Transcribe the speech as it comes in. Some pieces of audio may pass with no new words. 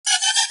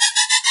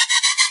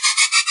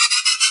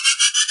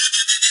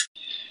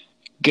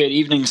Good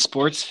evening,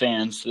 sports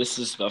fans. This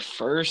is the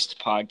first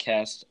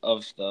podcast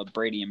of the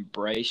Brady and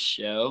Bryce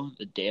show,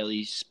 the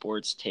daily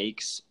sports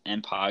takes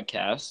and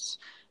podcasts.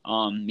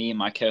 Me and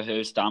my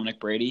co-host Dominic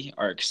Brady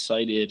are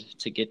excited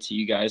to get to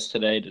you guys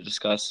today to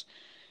discuss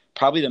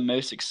probably the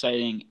most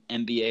exciting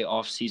NBA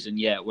offseason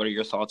yet. What are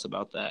your thoughts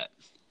about that?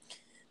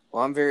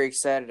 Well, I'm very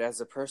excited.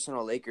 As a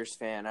personal Lakers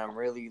fan, I'm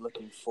really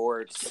looking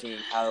forward to seeing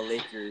how the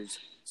Lakers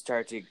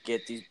start to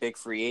get these big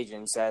free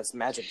agents. As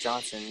Magic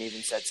Johnson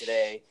even said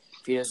today,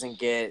 if he doesn't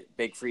get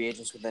big free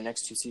agents within the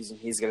next two seasons,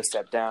 he's going to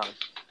step down.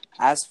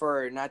 As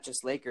for not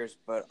just Lakers,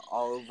 but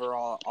all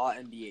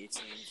NBA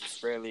teams,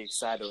 just really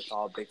excited with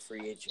all big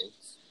free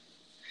agents.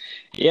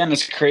 Yeah, and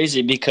it's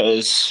crazy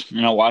because,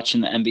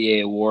 watching the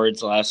NBA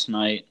awards last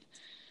night,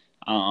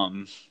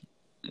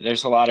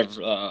 there's a lot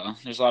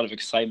of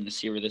excitement to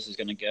see where this is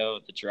going to go.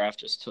 The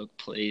draft just took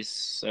place,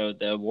 so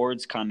the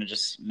awards kind of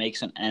just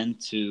makes an end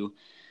to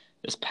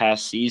this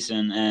past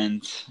season.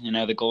 And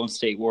the Golden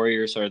State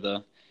Warriors are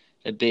the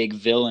big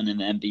villain in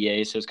the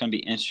NBA, so it's going to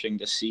be interesting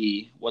to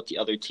see what the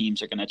other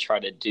teams are going to try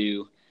to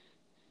do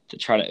to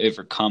try to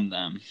overcome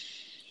them.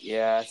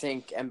 Yeah, I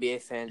think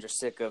NBA fans are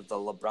sick of the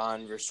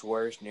LeBron versus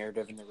Warriors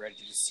narrative, and they're ready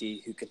to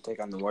see who can take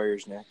on the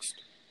Warriors next.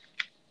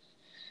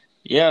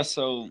 Yeah,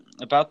 so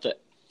about the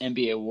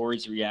NBA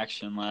awards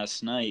reaction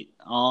last night,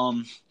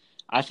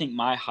 I think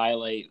my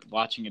highlight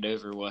watching it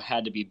over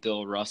had to be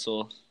Bill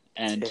Russell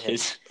and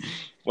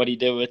what he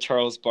did with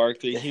Charles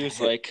Barkley. He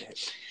was like,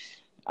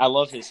 I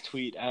love his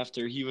tweet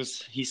after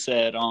he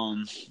said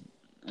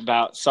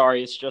about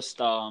sorry, it's just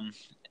so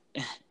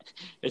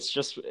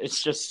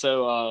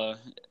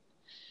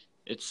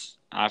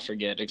I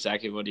forget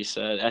exactly what he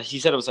said. He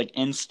said it was like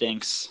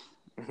instincts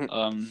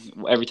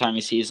every time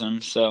he sees him.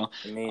 So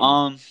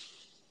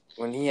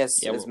when he has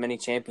as many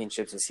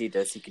championships as he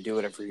does, he can do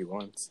whatever he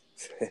wants.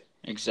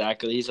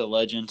 Exactly. He's a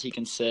legend. He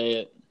can say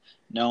it.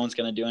 No one's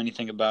going to do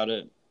anything about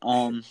it.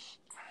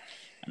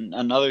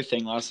 Another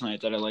thing last night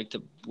that I liked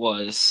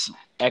was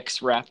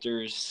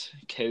ex-Raptors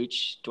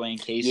coach Dwayne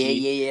Casey.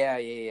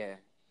 Yeah.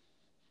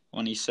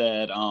 When he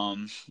said,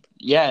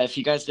 if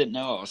you guys didn't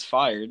know, I was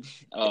fired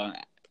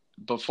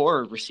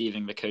before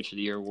receiving the Coach of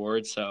the Year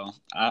award. So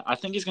I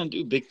think he's going to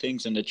do big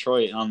things in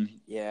Detroit.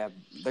 Yeah,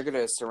 they're going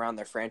to surround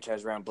their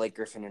franchise around Blake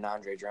Griffin and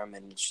Andre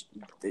Drummond.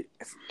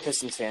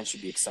 Pistons fans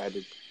should be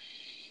excited.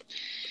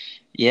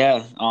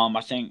 Yeah,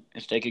 I think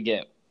if they could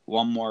get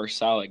one more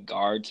solid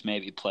guard to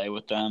maybe play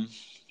with them,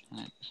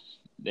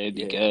 they'd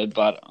be good.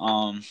 But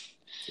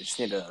they just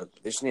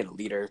need a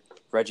leader.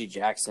 Reggie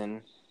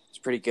Jackson is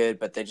pretty good,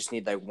 but they just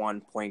need like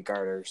one point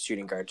guard or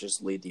shooting guard just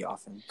to lead the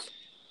offense.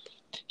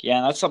 Yeah,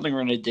 and that's something we're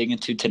going to dig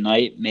into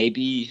tonight.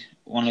 Maybe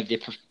one of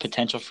the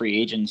potential free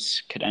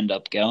agents could end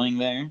up going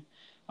there.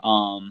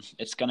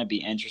 It's going to be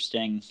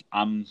interesting.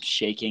 I'm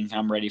shaking.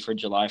 I'm ready for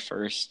July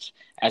 1st.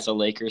 As a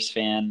Lakers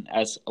fan,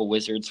 as a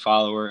Wizards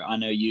follower, I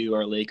know you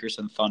are Lakers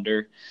and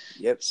Thunder.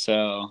 Yep.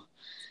 So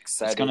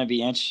excited. It's going to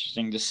be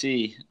interesting to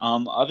see.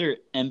 Other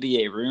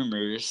NBA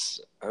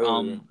rumors.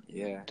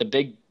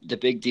 The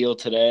big deal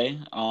today.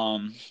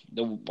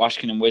 The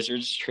Washington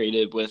Wizards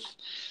traded with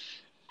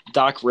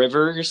Doc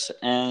Rivers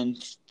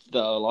and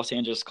the Los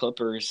Angeles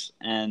Clippers,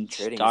 and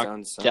Doc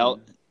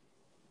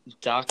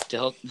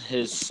dealt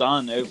his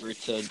son over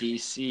to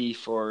D.C.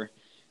 for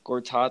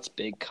Gortat's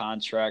big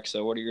contract.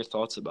 So what are your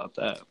thoughts about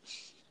that?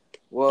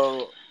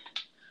 Well,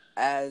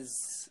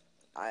 as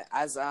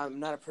I'm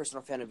not a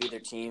personal fan of either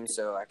team,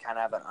 so I kind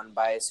of have an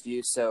unbiased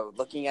view. So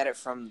looking at it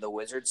from the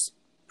Wizards'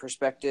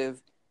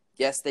 perspective,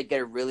 yes, they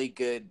get a really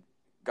good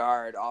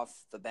guard off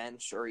the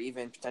bench, or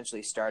even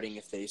potentially starting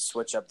if they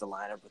switch up the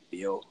lineup with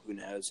Beal. Who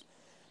knows?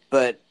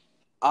 But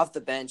off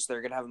the bench,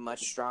 they're going to have a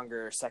much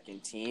stronger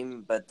second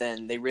team, but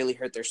then they really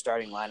hurt their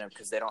starting lineup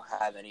because they don't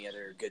have any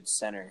other good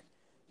center.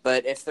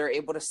 But if they're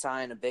able to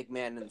sign a big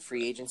man in the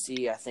free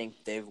agency, I think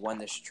they've won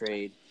this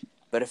trade.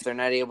 But if they're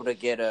not able to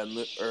get a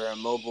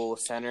mobile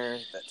center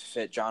that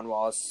fit John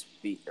Wall's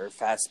speed or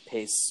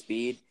fast-paced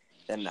speed,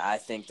 then I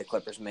think the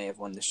Clippers may have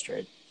won this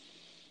trade.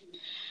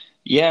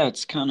 Yeah,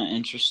 it's kind of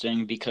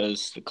interesting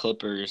because the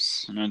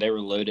Clippers, they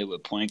were loaded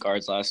with point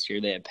guards last year.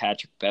 They had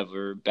Patrick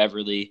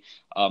Beverly,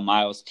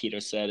 Miles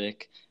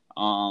Teodosic,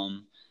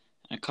 and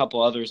a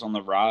couple others on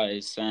the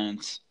rise.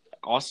 And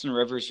Austin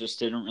Rivers just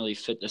didn't really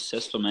fit the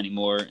system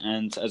anymore.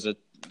 And as a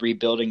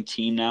rebuilding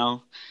team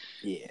now,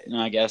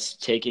 I guess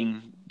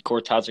taking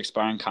Gortat's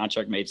expiring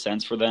contract made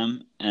sense for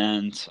them.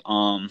 And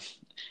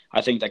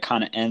I think that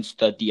kind of ends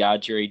the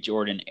DeAndre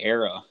Jordan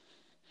era.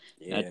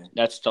 Yeah.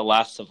 That's the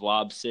last of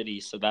Lob City,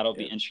 so that'll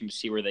be interesting to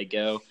see where they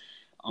go.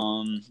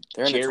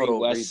 They're in a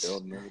total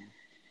rebuild mode.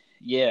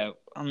 Yeah,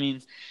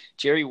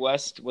 Jerry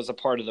West was a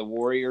part of the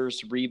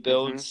Warriors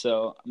rebuild,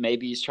 so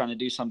maybe he's trying to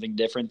do something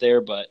different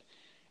there, but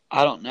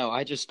I don't know.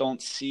 I just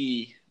don't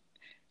see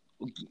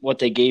what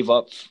they gave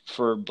up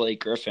for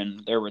Blake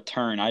Griffin, their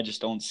return. I just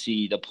don't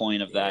see the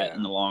point of that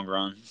in the long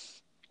run.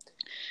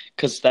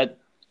 Because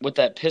with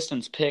that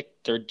Pistons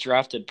pick, their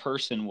drafted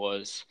person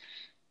was –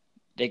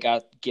 they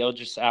got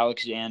Gilgeous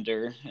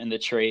Alexander in the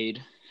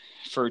trade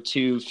for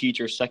 2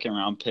 future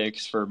second-round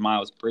picks for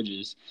Miles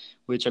Bridges,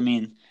 which,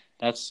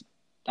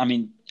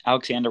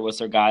 Alexander was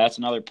their guy. That's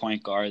another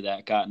point guard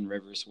that got in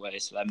Rivers' way,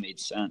 so that made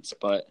sense.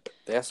 But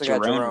they also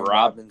got Jerome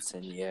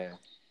Robinson, yeah.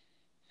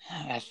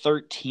 At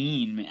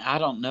 13, I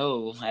don't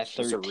know. At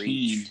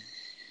 13,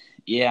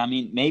 yeah,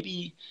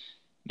 maybe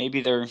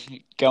they're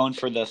going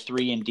for the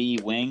 3-and-D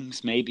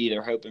wings. Maybe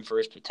they're hoping for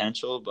his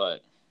potential,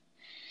 but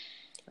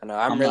I know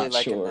I'm really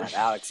liking that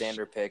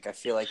Alexander pick. I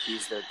feel like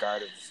he's their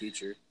guard of the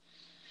future.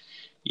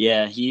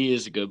 Yeah, he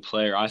is a good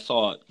player. I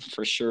thought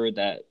for sure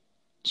that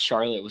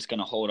Charlotte was going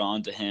to hold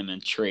on to him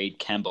and trade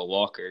Kemba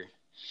Walker.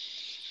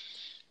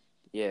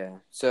 Yeah,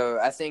 so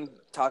I think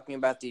talking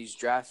about these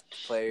draft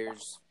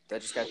players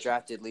that just got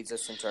drafted leads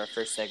us into our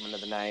first segment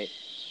of the night.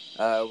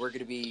 We're going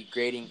to be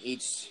grading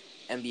each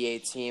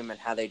NBA team and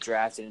how they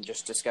drafted and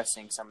just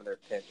discussing some of their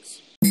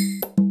picks.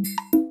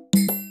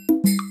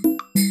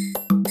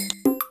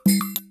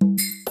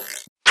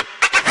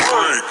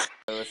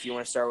 So if you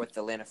want to start with the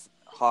Atlanta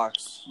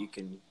Hawks,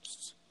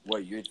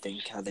 what you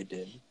think, how they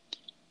did.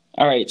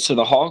 All right, so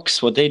the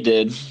Hawks, what they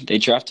did, they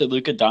drafted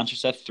Luka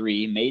Doncic at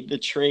 3, made the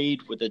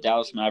trade with the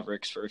Dallas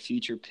Mavericks for a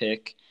future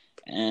pick,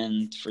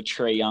 and for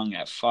Trae Young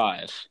at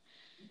 5.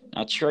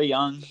 Now, Trae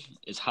Young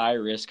is high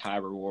risk, high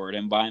reward,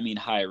 and by I mean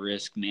high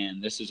risk, man,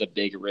 this is a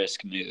big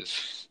risk move.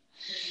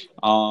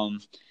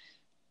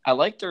 I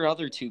like their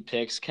other 2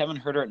 picks. Kevin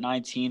Huerter at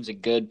 19 is a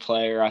good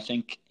player. I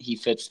think he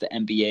fits the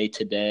NBA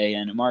today,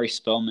 and Amari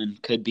Spellman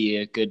could be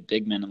a good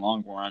big man in the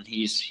long run.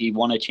 He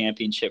won a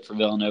championship for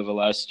Villanova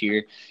last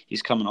year.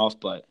 He's coming off,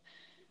 but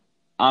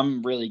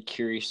I'm really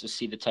curious to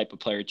see the type of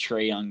player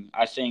Trae Young.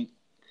 I think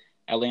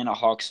Atlanta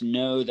Hawks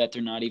know that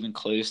they're not even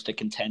close to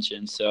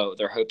contention, so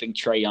they're hoping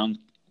Trae Young,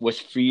 with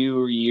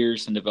fewer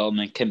years in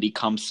development, can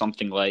become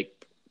something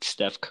like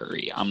Steph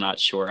Curry. I'm not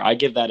sure. I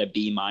give that a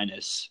B-,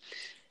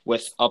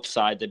 with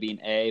upside to be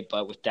an A,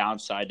 but with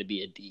downside to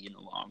be a D in the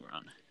long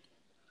run.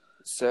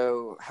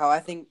 So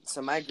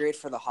my grade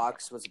for the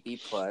Hawks was B+,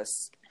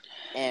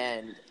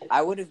 and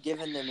I would have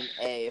given them an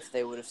A if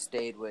they would have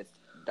stayed with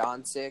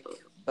Doncic,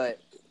 but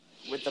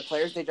with the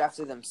players they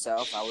drafted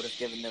themselves, I would have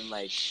given them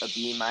like a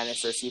B- or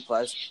C+.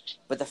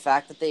 But the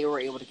fact that they were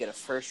able to get a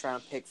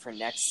first-round pick for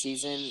next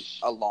season,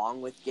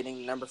 along with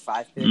getting number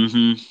 5 pick,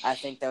 I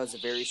think that was a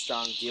very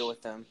strong deal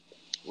with them,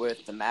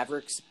 with the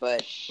Mavericks.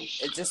 But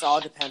it just all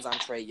depends on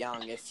Trae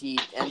Young. If he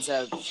ends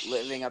up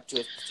living up to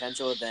his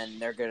potential, then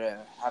they're gonna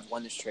have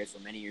won this trade for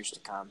many years to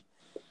come.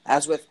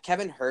 As with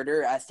Kevin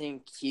Huerter, I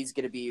think he's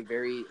going to be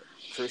very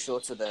crucial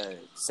to the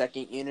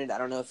second unit. I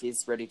don't know if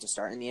he's ready to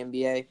start in the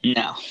NBA.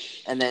 No.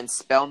 And then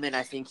Spellman,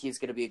 I think he's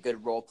going to be a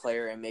good role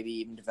player and maybe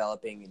even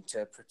developing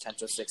into a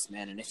potential 6th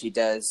man. And if he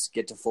does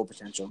get to full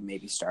potential,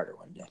 maybe starter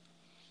one day.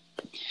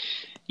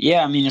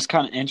 Yeah, it's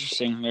kind of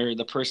interesting.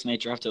 The person they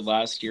drafted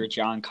last year,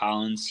 John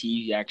Collins,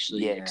 he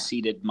actually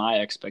exceeded my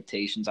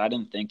expectations. I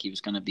didn't think he was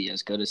going to be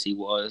as good as he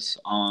was.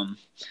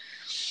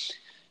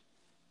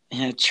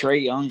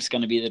 Trae Young's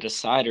going to be the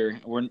decider.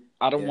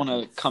 I don't want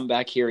to come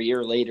back here a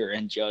year later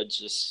and judge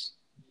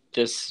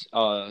this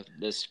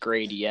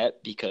grade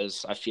yet,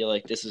 because I feel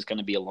like this is going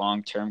to be a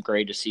long-term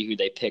grade to see who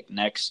they pick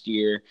next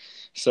year.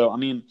 So,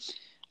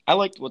 I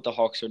liked what the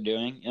Hawks are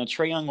doing.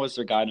 Trae Young was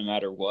their guy no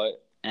matter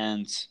what,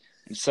 and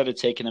instead of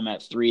taking him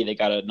at 3, they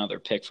got another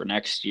pick for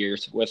next year.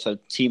 With a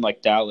team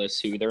like Dallas,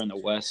 who they're in the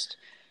West,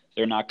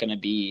 they're not going to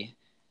be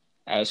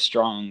as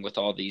strong with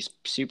all these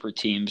super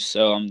teams,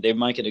 so they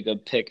might get a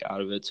good pick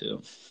out of it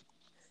too.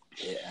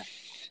 Yeah.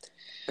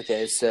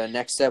 Okay, so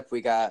next up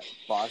we got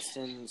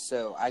Boston.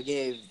 So I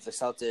gave the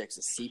Celtics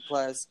a C+.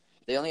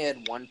 They only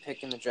had 1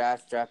 pick in the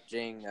draft,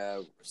 drafting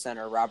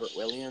center Robert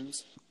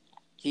Williams.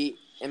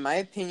 In my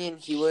opinion,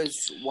 he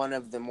was one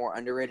of the more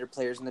underrated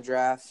players in the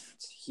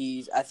draft.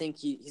 I think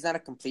he's not a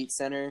complete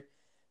center,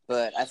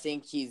 but I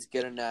think he's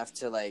good enough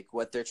to like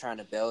what they're trying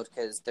to build,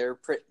 because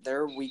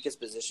their weakest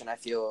position, I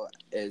feel,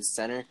 is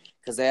center,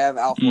 because they have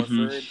Al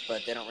Horford,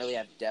 but they don't really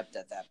have depth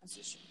at that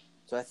position.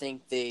 So I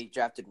think they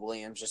drafted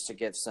Williams just to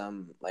give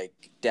some like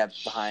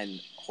depth behind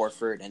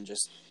Horford and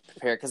just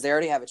prepare, because they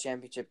already have a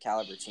championship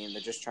caliber team.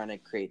 They're just trying to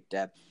create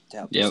depth to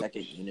help the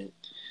second unit.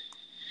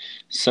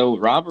 So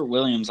Robert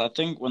Williams, I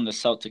think when the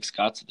Celtics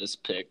got to this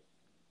pick,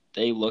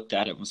 they looked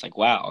at it and was like,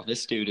 wow,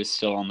 this dude is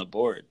still on the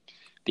board.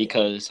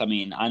 Because, I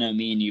know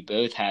me and you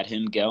both had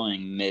him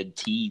going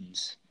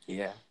mid-teens.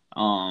 Yeah.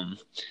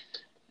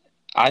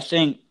 I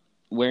think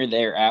where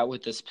they're at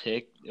with this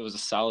pick, it was a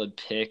solid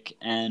pick.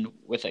 And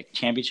with a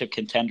championship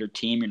contender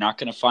team, you're not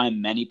going to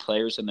find many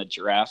players in the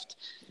draft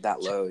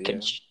that low,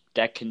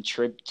 that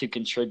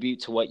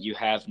contribute to what you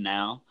have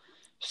now.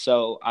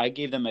 So I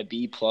gave them a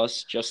B+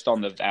 just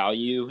on the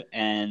value,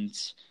 and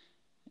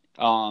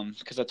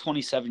because at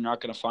 27, you're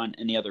not going to find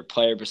any other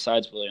player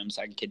besides Williams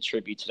that can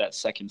contribute to that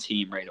second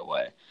team right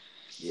away.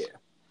 Yeah.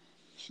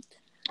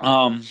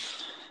 I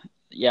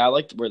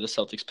like where the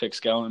Celtics pick's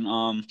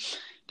going.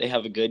 They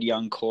have a good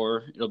young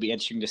core. It'll be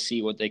interesting to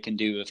see what they can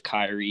do with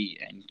Kyrie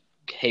and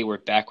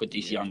Hayward back with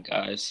these young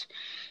guys.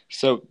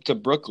 So to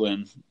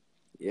Brooklyn,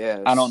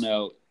 yes. I don't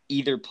know.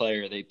 either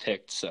player they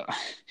picked. So,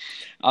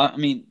 I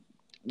mean,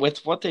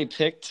 with what they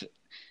picked,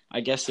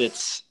 I guess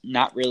it's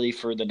not really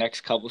for the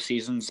next couple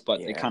seasons, but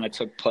they Yeah. kind of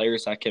took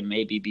players that can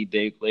maybe be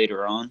big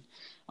later on.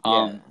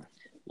 Yeah.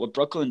 What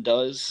Brooklyn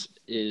does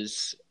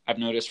is I've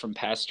noticed from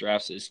past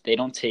drafts is they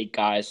don't take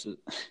guys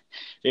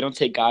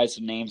with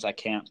names I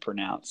can't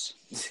pronounce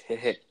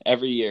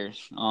every year.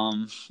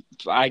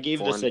 I gave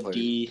this Foreign a players.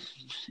 D.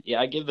 Yeah,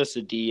 I give this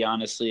a D.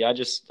 Honestly, I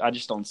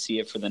just don't see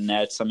it for the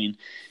Nets. I mean,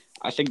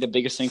 I think the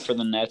biggest thing for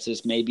the Nets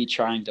is maybe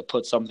trying to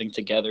put something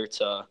together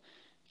to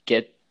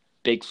get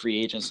big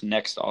free agents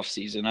next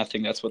offseason. I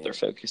think that's what their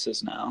focus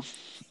is now.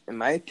 In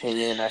my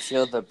opinion, I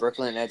feel the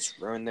Brooklyn Nets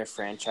ruined their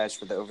franchise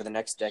over the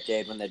next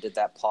decade when they did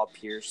that Paul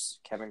Pierce,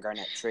 Kevin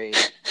Garnett trade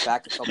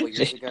back a couple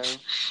years ago.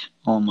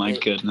 Oh my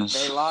goodness.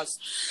 They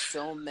lost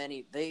so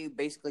many. They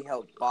basically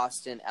helped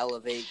Boston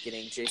elevate,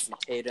 getting Jason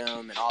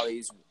Tatum and all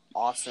these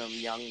awesome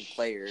young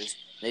players.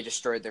 They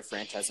destroyed their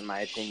franchise, in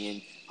my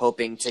opinion,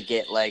 hoping to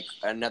get like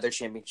another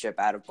championship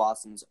out of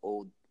Boston's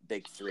old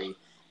big three.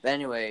 But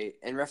anyway,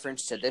 in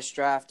reference to this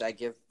draft, I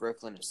give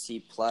Brooklyn a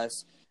C+.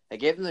 I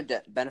gave them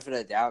the benefit of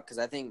the doubt because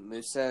I think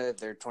Musa,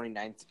 their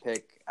 29th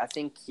pick, I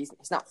think he's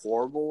not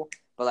horrible,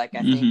 but like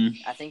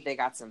I think they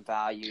got some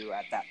value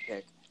at that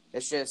pick.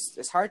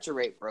 It's hard to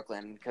rate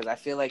Brooklyn because I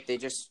feel like they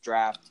just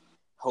draft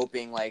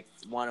hoping like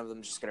one of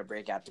them is just gonna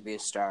break out to be a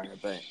star,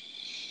 but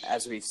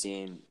as we've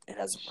seen, it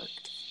hasn't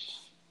worked.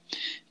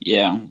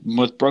 Yeah,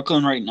 with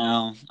Brooklyn right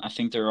now, I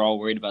think they're all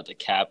worried about the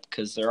cap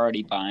because they're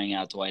already buying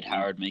out Dwight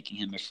Howard, making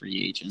him a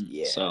free agent.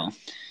 Yeah. So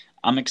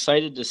I'm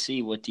excited to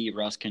see what D.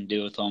 Russ can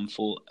do with him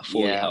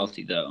fully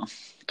healthy, though,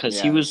 because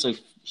he was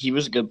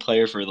a good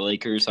player for the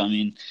Lakers. I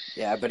mean,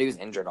 yeah, but he was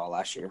injured all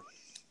last year.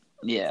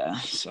 Yeah,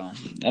 so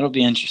that'll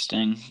be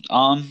interesting.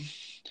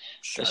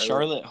 The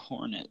Charlotte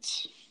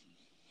Hornets.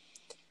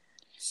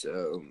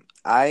 So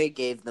I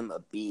gave them a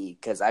B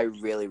because I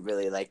really,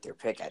 really like their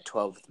pick at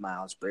 12 with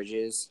Miles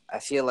Bridges. I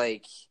feel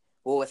like,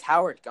 with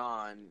Howard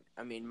gone,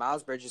 I mean,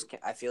 Miles Bridges,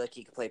 I feel like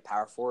he could play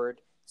power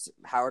forward.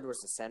 Howard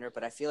was the center,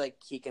 but I feel like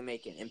he can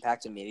make an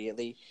impact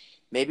immediately.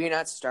 Maybe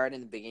not start in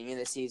the beginning of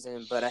the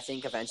season, but I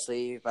think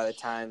eventually, by the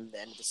time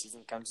the end of the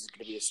season comes, he's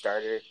going to be a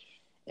starter.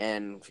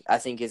 And I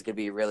think he's going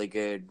to be a really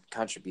good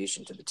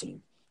contribution to the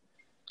team.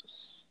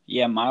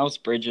 Yeah, Miles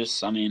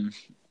Bridges,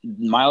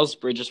 Miles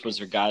Bridges was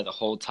their guy the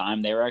whole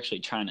time. They were actually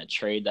trying to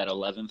trade that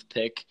 11th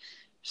pick.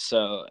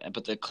 So,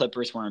 but the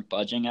Clippers weren't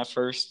budging at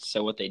first.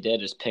 So what they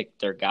did is pick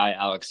their guy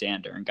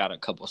Alexander and got a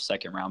couple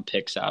second-round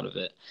picks out of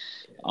it.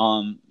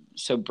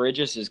 So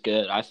Bridges is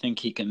good. I think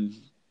he can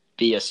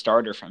be a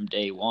starter from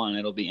day one.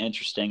 It'll be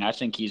interesting. I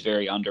think he's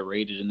very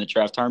underrated in the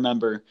draft. I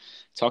remember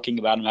talking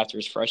about him after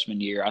his freshman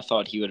year. I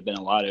thought he would have been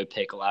a lotto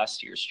pick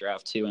last year's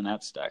draft too, in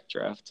that stacked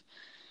draft.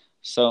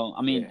 So,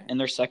 in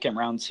their second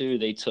round too,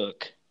 they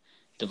took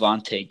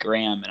Devontae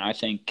Graham, and I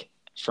think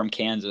from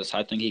Kansas,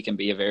 I think he can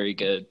be a very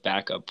good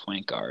backup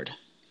point guard.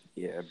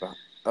 Yeah, but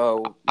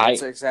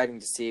it's exciting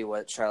to see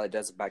what Charlotte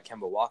does about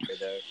Kemba Walker,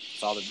 though.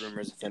 With all the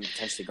rumors of him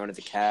potentially going to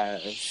the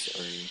Cavs.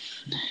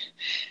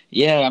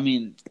 Yeah,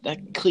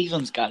 that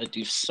Cleveland's got to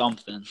do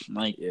something.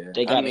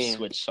 They got to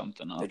switch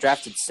something up. They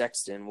drafted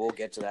Sexton. We'll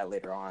get to that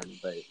later on,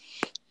 but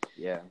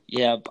yeah.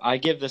 Yeah, I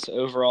give this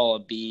overall a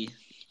B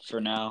for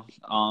now,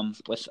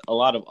 with a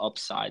lot of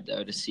upside,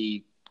 though, to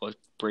see what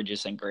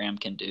Bridges and Graham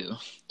can do.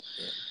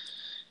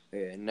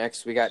 Yeah.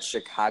 Next, we got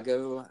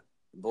Chicago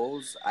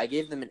Bulls. I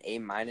gave them an A-.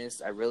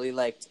 I really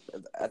liked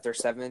at their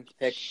 7th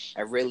pick.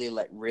 I really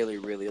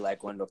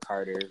like Wendell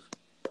Carter.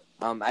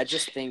 I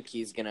just think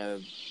he's gonna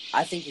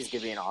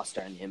be an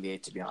all-star in the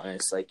NBA, to be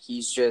honest.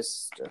 He's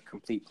just a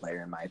complete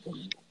player in my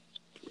opinion.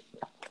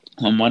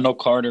 When Wendell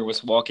Carter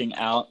was walking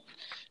out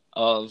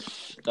of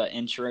the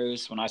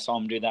intros, when I saw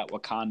him do that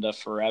Wakanda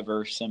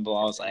Forever symbol,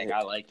 I was like,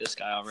 I like this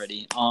guy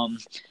already.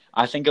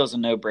 I think it was a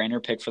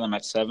no-brainer pick for them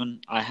at 7.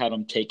 I had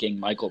them taking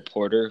Michael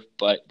Porter,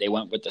 but they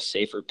went with the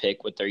safer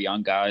pick with their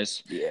young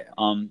guys. Yeah.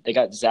 They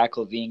got Zach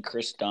LaVine,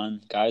 Chris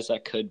Dunn, guys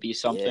that could be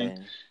something.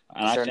 Yeah.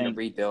 And I think to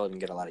rebuild and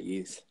get a lot of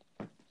youth.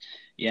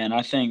 Yeah, and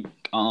I think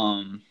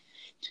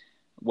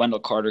Wendell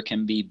Carter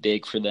can be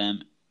big for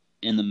them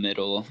in the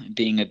middle,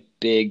 being a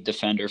big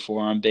defender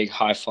for them, big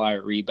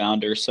high-flyer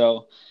rebounder.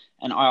 So,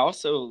 and I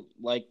also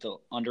like the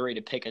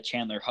underrated pick of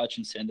Chandler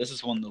Hutchinson. This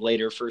is one of the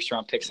later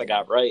first-round picks I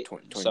got right,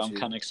 so I'm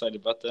kind of excited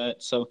about that.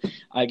 So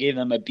I gave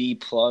them a B+.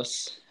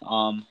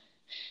 I'm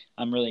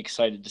really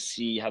excited to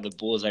see how the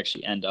Bulls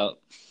actually end up.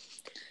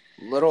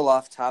 Little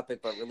off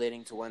topic, but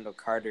relating to Wendell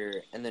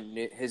Carter, and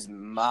his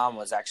mom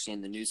was actually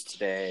in the news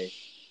today,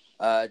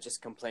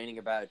 just complaining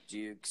about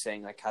Duke,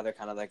 saying how they're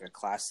kind of like a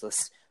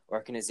classless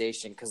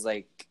organization because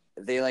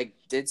they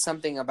did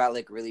something about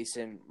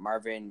releasing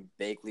Marvin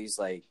Bagley's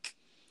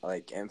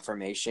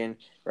information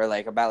or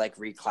about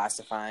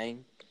reclassifying.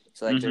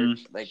 So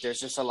there's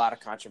just a lot of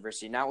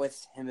controversy, not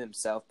with him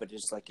himself, but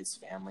just his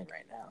family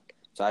right now.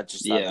 So I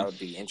just thought that would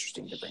be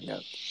interesting to bring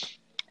up.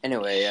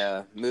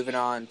 Anyway, moving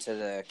on to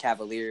the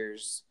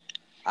Cavaliers.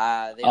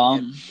 They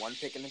only had one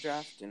pick in the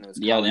draft, and it was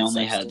they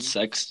only had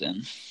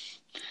Sexton.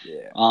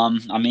 Yeah.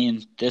 I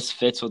mean, this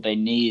fits what they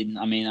need.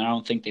 I mean, I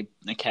don't think the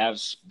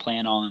Cavs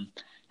plan on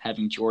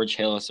having George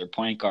Hill as their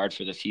point guard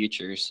for the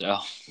future. So,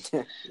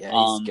 Yeah, he's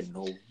um, getting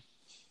old.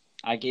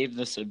 I gave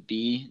this a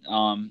B.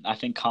 I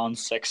think Colin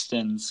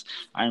Sexton's.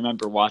 I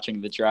remember watching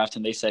the draft,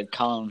 and they said,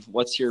 "Colin,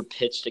 what's your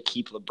pitch to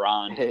keep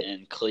LeBron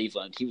in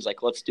Cleveland?" He was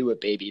like, "Let's do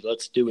it, baby.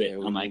 Let's do it." Yeah,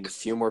 we I'm need like, a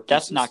few more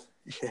 "That's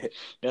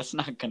pieces.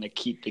 not gonna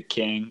keep the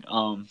king."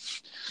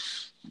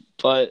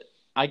 But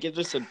I give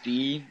this a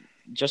B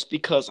just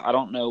because I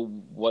don't know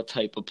what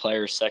type of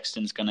player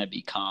Sexton's gonna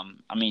become.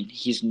 I mean,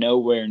 he's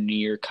nowhere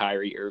near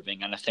Kyrie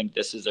Irving, and I think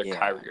this is their Yeah.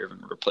 Kyrie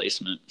Irving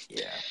replacement.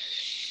 Yeah.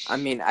 I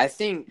mean, I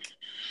think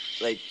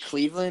like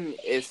Cleveland,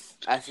 if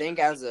I think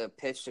as a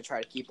pitch to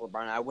try to keep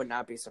LeBron, I would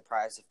not be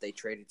surprised if they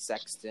traded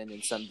Sexton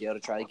in some deal to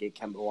try to get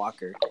Kemba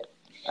Walker.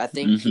 I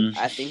think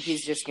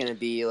he's just gonna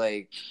be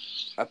like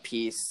a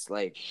piece.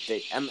 Like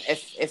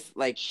if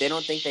like they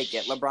don't think they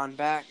get LeBron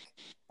back,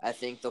 I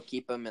think they'll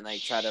keep him and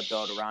like try to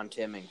build around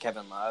him and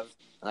Kevin Love,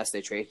 unless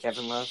they trade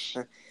Kevin Love.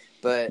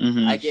 But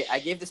I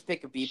gave this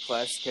pick a B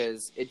plus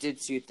because it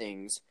did two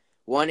things.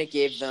 One, it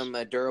gave them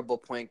a durable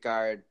point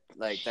guard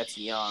like that's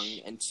young,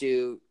 and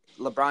two,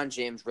 LeBron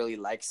James really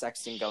likes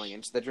Sexton going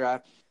into the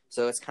draft,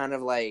 so it's kind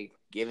of like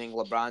giving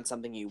LeBron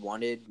something he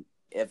wanted,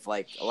 if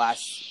like a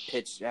last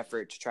pitch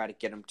effort to try to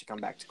get him to come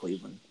back to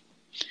Cleveland.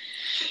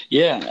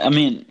 Yeah, I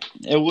mean,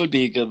 it would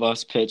be a good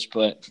last pitch,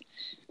 but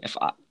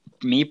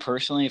me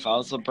personally, if I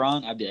was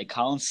LeBron, I'd be like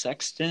Colin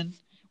Sexton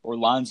or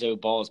Lonzo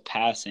Ball's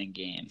passing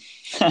game.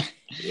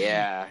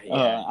 Yeah.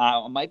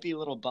 I might be a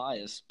little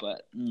biased,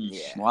 but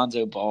Yeah.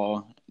 Lonzo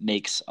Ball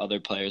makes other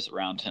players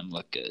around him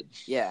look good.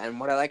 Yeah, and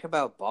what I like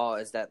about Ball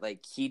is that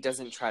like he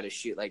doesn't try to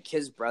shoot. Like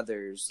his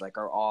brothers like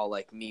are all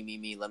like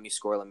me, let me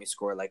score.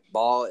 Like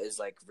Ball is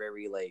like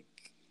very like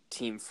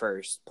team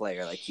first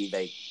player. Like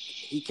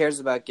he cares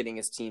about getting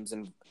his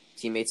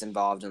teammates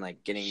involved and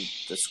like getting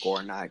the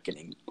score, not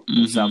getting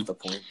himself the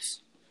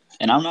points.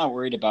 And I'm not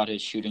worried about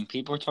his shooting.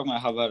 People are talking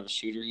about how bad of a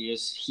shooter he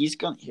is.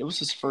 It was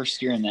his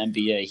first year in the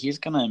NBA. He's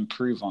gonna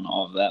improve on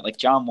all of that. Like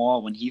John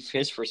Wall, when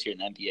his first year in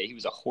the NBA, he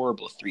was a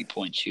horrible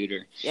 3-point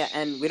shooter. Yeah,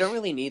 and we don't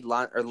really need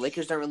the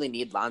Lakers don't really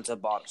need Lonzo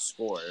Ball to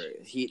score.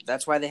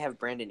 That's why they have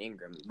Brandon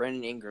Ingram.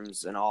 Brandon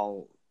Ingram's an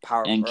all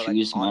powerful and or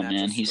Kuzma, all natural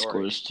man, he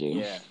story. scores too.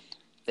 Yeah.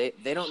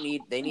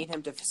 They need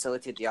him to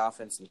facilitate the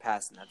offense and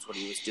pass, and that's what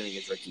he was doing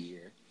his rookie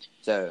year.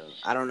 So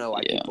I don't know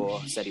why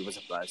people said he was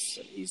a bust.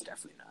 So he's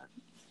definitely not.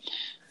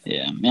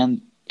 Yeah,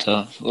 man.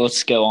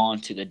 Let's go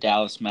on to the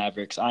Dallas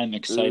Mavericks. I'm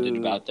excited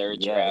about their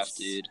draft,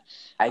 dude.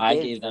 I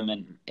gave them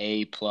an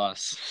A+.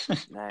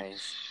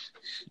 Nice.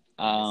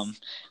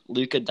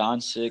 Luka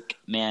Doncic,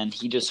 man,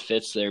 he just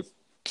fits their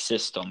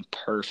system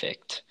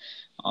perfect.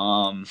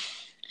 I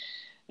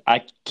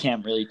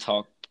can't really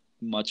talk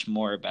much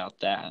more about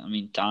that. I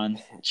mean,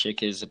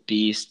 Doncic is a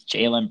beast.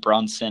 Jalen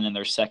Brunson in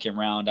their second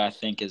round, I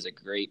think, is a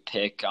great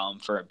pick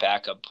for a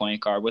backup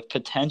point guard with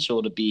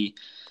potential to be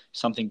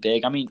something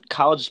big. I mean,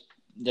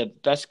 the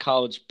best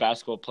college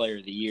basketball player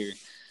of the year.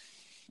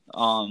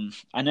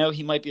 I know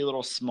he might be a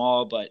little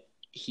small, but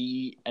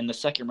in the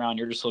second round,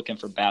 you're just looking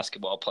for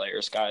basketball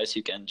players, guys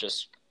who can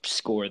just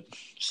score.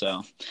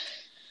 So,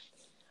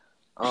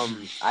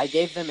 I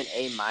gave them an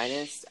A-.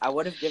 I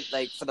would have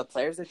given for the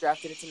players that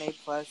drafted it's an A+,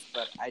 but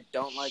I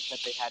don't like that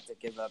they had to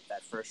give up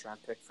that first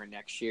round pick for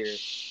next year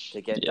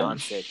to get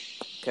Doncic,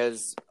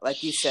 because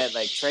like you said,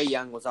 like Trae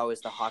Young was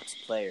always the Hawks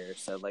player,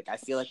 so like I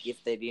feel like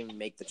if they didn't even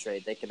make the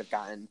trade, they could have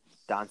gotten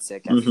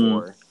Doncic at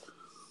 4,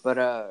 but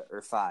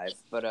or 5,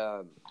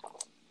 but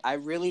I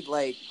really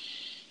like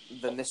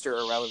the Mr.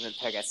 Irrelevant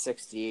pick at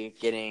 60,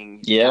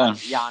 getting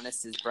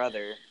Giannis's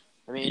brother.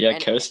 I mean,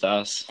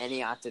 Kostas.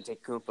 Any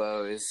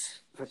Antetokounmpo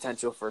is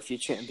potential for a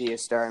future NBA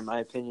star, in my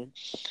opinion.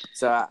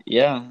 So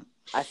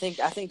I think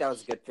that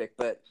was a good pick.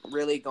 But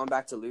really, going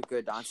back to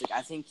Luka Doncic,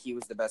 I think he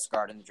was the best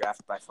guard in the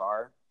draft by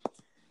far.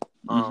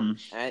 And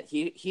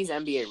he's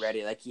NBA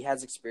ready. Like he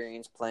has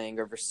experience playing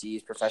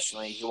overseas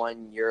professionally. He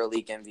won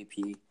EuroLeague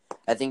MVP.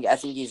 I think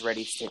he's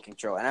ready to take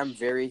control, and I'm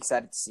very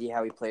excited to see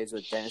how he plays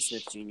with Dennis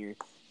Smith Jr.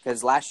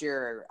 Because last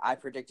year I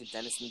predicted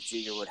Dennis Smith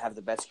Jr. would have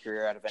the best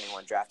career out of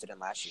anyone drafted in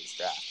last year's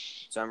draft.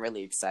 So I'm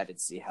really excited to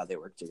see how they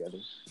work together.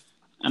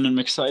 And I'm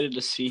excited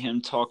to see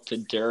him talk to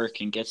Dirk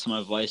and get some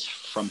advice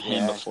from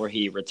him before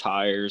he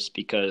retires,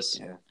 because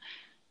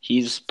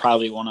he's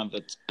probably one of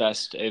the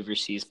best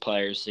overseas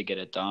players to get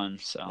it done.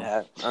 So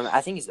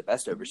I think he's the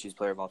best overseas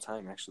player of all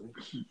time, actually.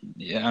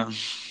 Yeah,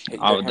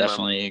 I would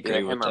definitely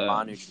agree with that.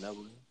 Manu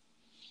Ginobili.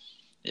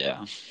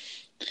 Yeah.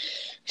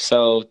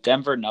 So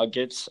Denver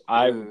Nuggets,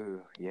 I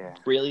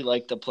really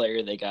like the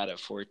player they got at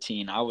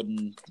 14. I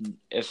wouldn't,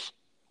 if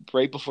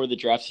right before the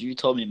draft, if you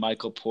told me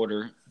Michael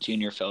Porter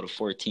Jr. fell to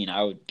 14,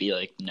 I would be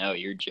like, no,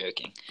 you're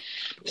joking.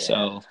 Yeah.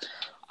 So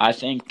I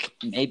think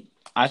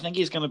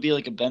he's going to be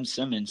like a Ben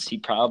Simmons. He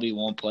probably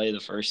won't play the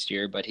first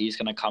year, but he's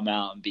going to come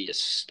out and be a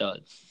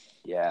stud.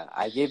 Yeah,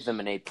 I gave them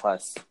an A+.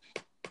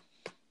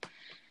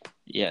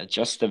 Yeah,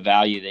 just the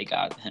value they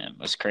got him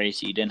was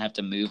crazy. You didn't have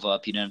to move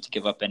up. You didn't have to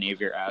give up any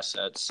of your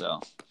assets.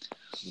 So,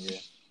 yeah.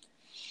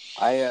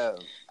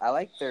 I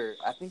like their.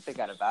 I think they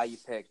got a value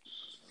pick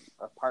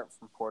apart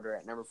from Porter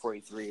at number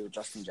 43 with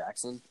Justin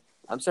Jackson.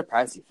 I'm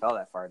surprised he fell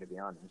that far, to be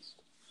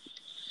honest.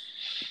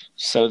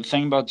 So the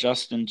thing about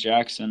Justin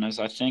Jackson is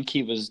I think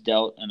he was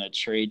dealt in a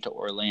trade to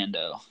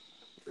Orlando.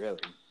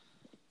 Really?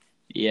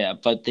 Yeah,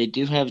 but they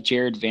do have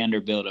Jared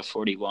Vanderbilt at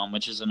 41,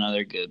 which is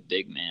another good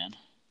big man.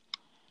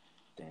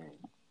 Dang.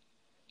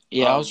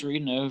 Yeah, I was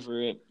reading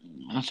over it.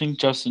 I think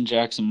Justin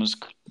Jackson was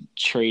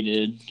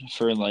traded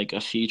for like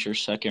a future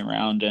second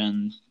round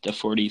and the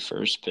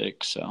 41st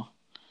pick. So,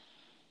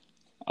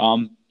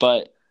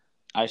 but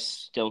I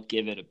still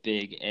give it a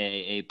big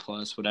A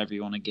plus, whatever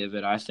you want to give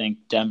it. I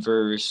think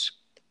Denver's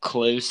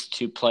close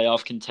to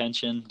playoff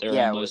contention.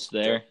 They're almost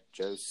there.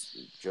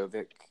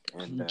 Jovic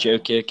and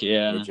Jokic,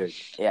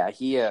 yeah.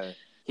 Yeah,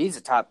 he's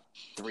a top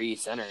 3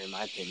 center in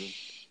my opinion.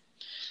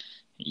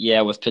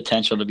 Yeah, with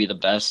potential to be the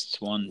best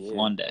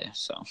one day.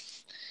 So,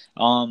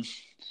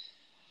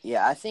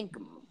 yeah, I think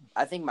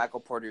Michael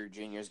Porter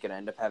Jr. is going to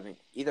end up having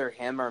either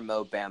him or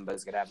Mo Bamba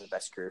is going to have the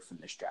best career from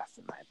this draft,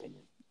 in my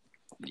opinion.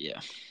 Yeah.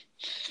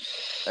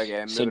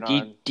 Okay, so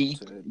on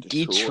to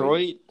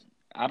Detroit.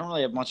 I don't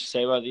really have much to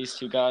say about these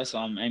two guys.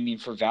 I mean,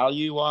 for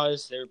value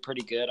wise, they're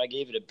pretty good. I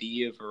gave it a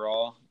B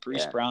overall.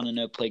 Bruce Brown, I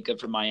know, played good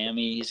for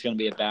Miami. He's going to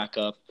be a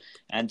backup,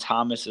 and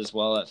Thomas as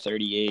well at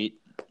 38.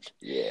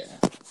 Yeah.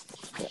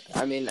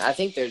 I mean, I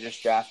think they're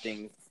just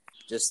drafting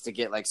just to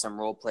get like some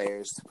role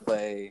players to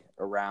play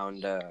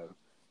around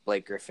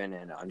Blake Griffin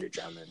and Andre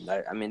Drummond.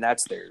 I mean,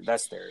 that's their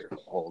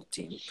whole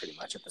team pretty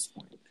much at this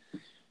point.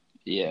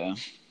 Yeah.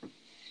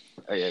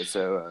 Okay,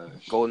 so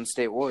Golden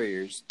State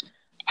Warriors.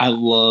 I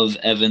love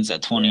Evans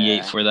at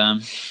 28 for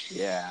them.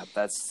 Yeah,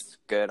 that's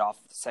good off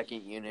the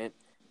second unit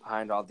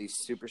behind all these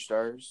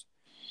superstars.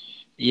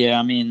 Yeah,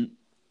 I mean,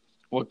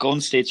 what Golden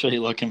State's really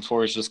looking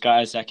for is just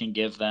guys that can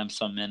give them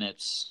some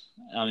minutes.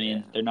 I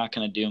mean, they're not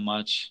going to do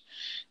much.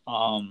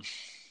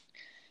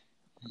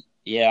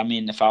 Yeah, I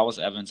mean, if I was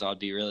Evans, I'd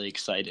be really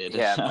excited.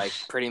 Yeah, like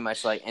pretty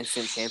much like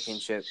instant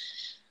championship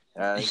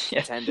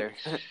contender.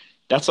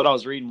 That's what I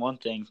was reading one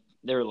thing.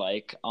 They're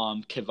like,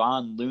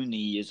 Kevon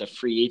Looney is a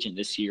free agent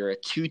this year, a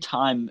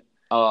two-time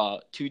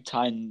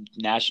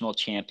national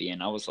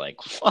champion. I was like,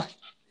 what?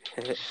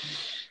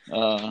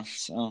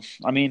 So,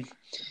 I mean,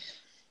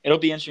 it'll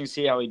be interesting to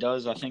see how he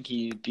does. I think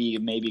he'd be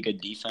maybe a good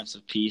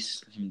defensive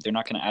piece. They're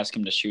not going to ask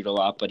him to shoot a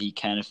lot, but he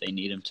can if they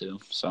need him to.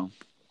 So,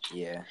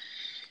 yeah.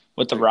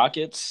 With the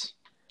Rockets,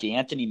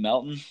 DeAnthony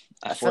Melton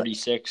at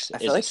 46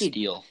 is a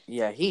steal.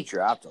 He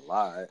dropped a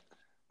lot.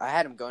 I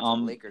had him going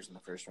to the Lakers in the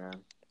first round.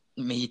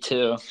 Me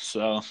too.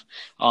 So,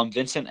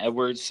 Vincent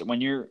Edwards,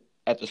 when you're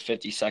at the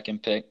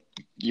 52nd pick,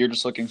 you're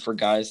just looking for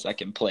guys that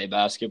can play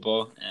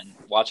basketball. And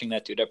watching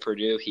that dude at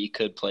Purdue, he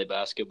could play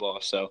basketball.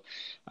 So,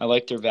 I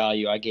like their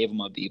value. I gave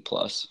him a B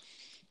plus.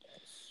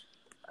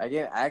 I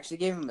actually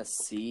gave him a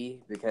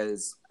C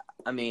because,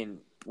 I mean,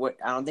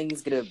 I don't think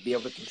he's gonna be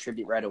able to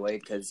contribute right away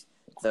because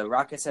the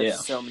Rockets have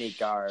so many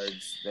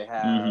guards. They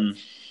have,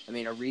 I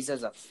mean,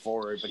 Ariza's a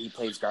forward, but he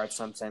plays guard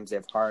sometimes. They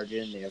have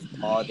Harden, they have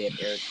Paul, they have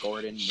Eric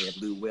Gordon, they have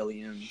Lou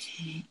Williams.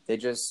 They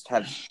just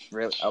have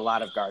a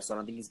lot of guards, so I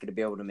don't think he's going to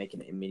be able to make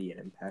an immediate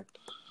impact.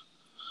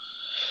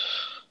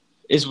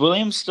 Is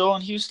Williams still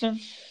in Houston?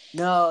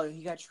 No,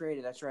 he got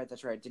traded. That's right.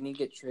 Didn't he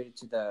get traded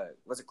to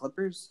was it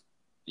Clippers?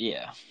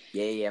 Yeah.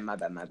 Yeah, my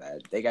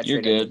bad. They got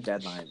traded at the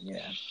deadline,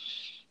 yeah.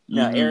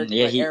 No,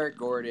 Eric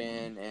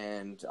Gordon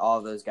and all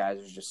of those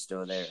guys are just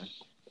still there.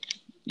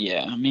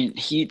 Yeah, I mean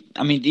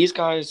these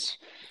guys.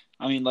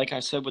 I mean, like I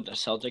said with the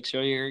Celtics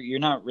earlier, you're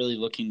not really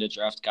looking to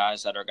draft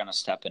guys that are going to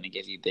step in and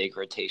give you big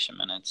rotation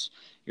minutes.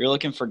 You're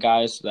looking for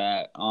guys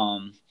that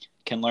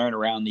can learn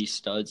around these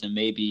studs and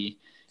maybe.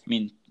 I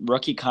mean,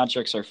 rookie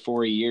contracts are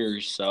 4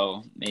 years,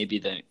 so maybe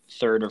the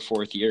third or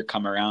fourth year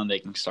come around, they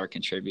can start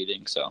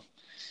contributing. So.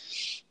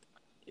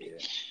 Yeah.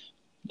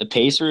 The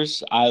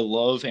Pacers, I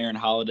love Aaron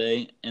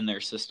Holiday in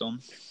their system.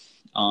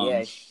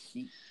 I'm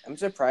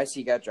surprised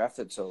he got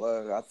drafted so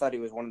low. I thought he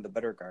was one of the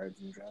better guards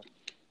in the draft.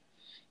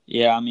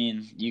 Yeah, I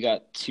mean, you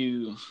got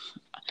two.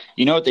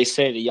 You know what they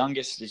say? The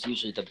youngest is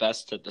usually the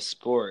best at the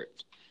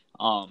sport.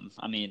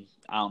 I mean,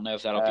 I don't know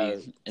if that'll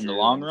be in the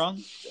long run.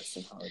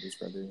 Justin Holiday's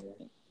brother.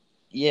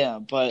 Yeah,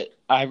 but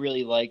I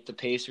really like the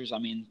Pacers. I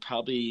mean,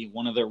 probably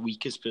one of their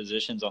weakest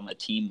positions on the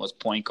team was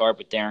point guard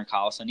with Darren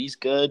Collison. He's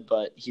good,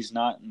 but he's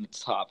not in the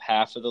top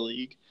half of the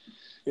league.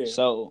 Yeah.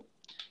 So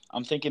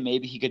I'm thinking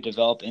maybe he could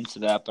develop into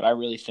that, but I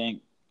really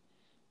think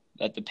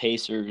that the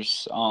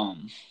Pacers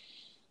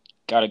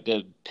got a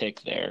good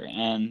pick there.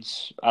 And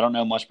I don't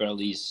know much about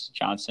Elise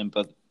Johnson,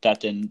 but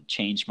that didn't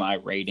change my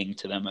rating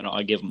to them at all.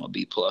 I give them a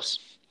B+.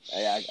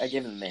 I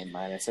give them an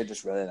A-. I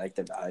just really like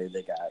the value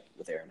they got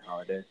with Aaron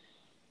Holiday.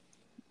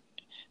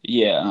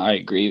 Yeah, I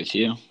agree with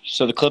you.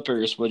 So the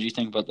Clippers, what do you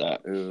think about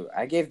that? Ooh,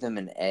 I gave them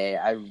an A.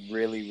 I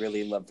really,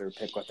 really love their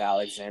pick with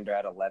Alexander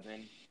at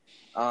 11.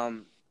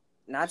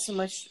 Not so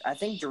much. I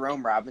think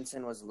Jerome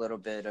Robinson was a little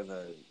bit of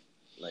a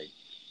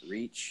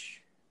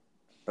reach,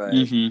 but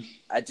Mm-hmm.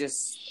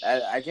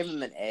 I give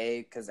him an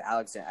A because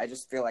I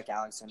just feel like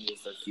Alexander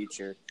is their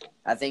future.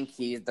 I think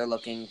they're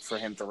looking for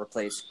him to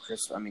replace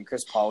Chris. I mean,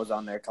 Chris Paul was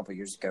on there a couple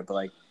years ago, but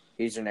like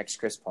he's their next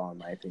Chris Paul in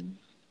my opinion.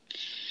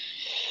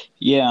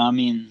 Yeah, I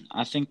mean,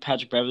 I think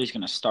Patrick Beverley's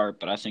going to start,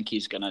 but I think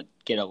he's going to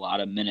get a lot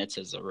of minutes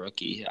as a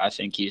rookie. I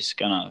think he's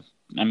going to,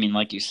 I mean,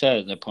 like you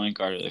said, the point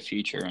guard of the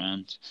future.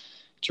 And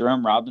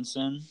Jerome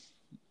Robinson,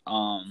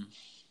 I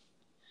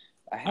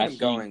had him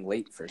going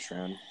late first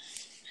round.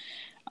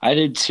 I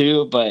did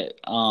too, but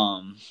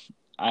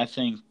I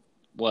think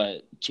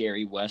what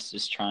Jerry West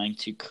is trying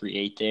to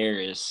create there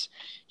is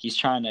he's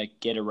trying to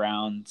get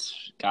around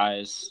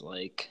guys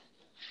like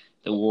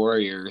the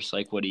Warriors,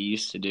 like what he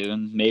used to do.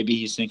 And maybe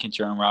he's thinking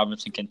Jerome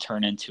Robinson can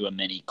turn into a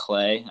mini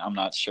Clay. I'm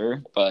not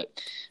sure.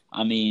 But,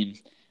 I mean,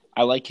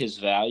 I like his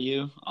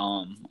value.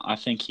 I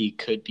think he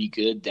could be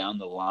good down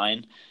the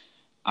line.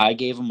 I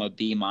gave him a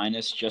B-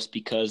 just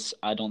because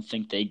I don't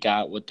think they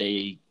got what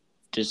they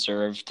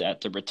deserved at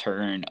the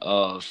return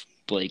of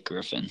Blake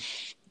Griffin.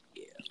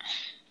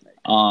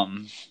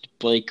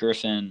 Blake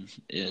Griffin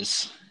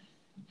is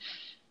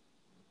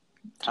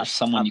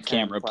someone you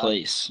can't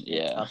replace.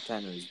 Yeah. Top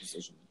 10 of his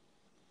position.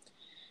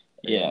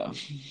 Yeah.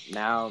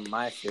 Now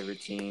my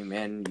favorite team,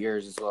 and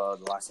yours as well,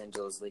 the Los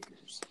Angeles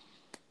Lakers.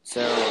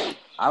 So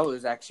I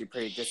was actually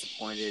pretty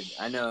disappointed.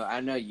 I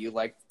know you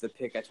liked the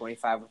pick at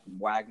 25 with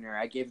Wagner.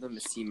 I gave them a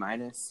C-.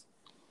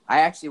 I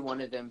actually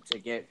wanted them to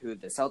get who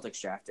the Celtics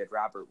drafted,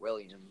 Robert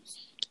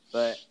Williams.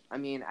 But, I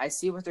mean, I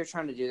see what they're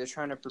trying to do. They're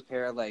trying to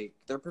prepare,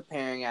 they're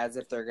preparing as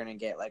if they're going to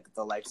get,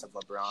 the likes of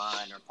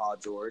LeBron or Paul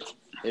George.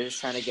 They're just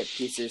trying to get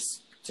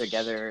pieces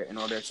together in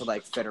order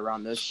to, fit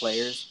around those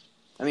players.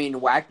 I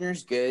mean,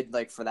 Wagner's good,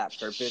 for that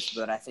purpose,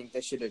 but I think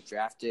they should have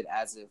drafted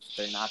as if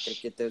they're not going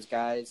to get those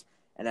guys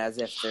and as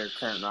if their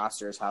current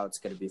roster is how it's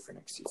going to be for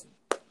next season.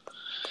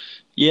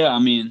 Yeah, I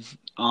mean,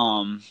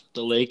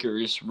 the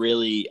Lakers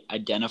really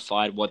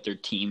identified what their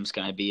team's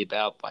going to be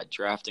about by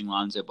drafting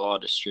Lonzo Ball,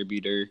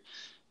 distributor,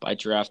 by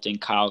drafting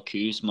Kyle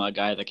Kuzma, a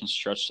guy that can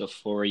stretch the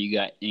floor. You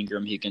got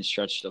Ingram, who can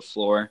stretch the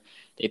floor.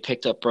 They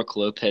picked up Brook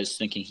Lopez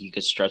thinking he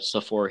could stretch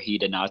the floor. He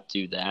did not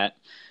do that.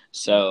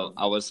 So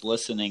I was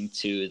listening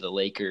to the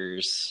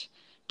Lakers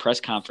press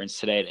conference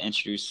today to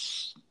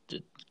introduce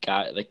the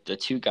guy, the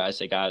two guys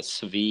they got,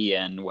 Svi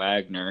and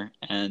Wagner,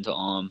 and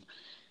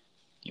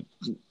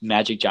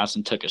Magic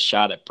Johnson took a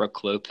shot at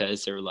Brook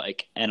Lopez. They were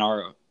like, and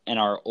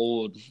our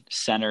old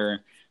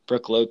center,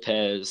 Brook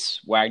Lopez,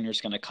 Wagner's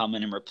going to come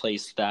in and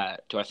replace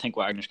that. Do I think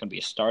Wagner's going to be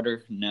a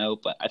starter? No,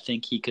 but I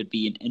think he could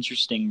be an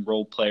interesting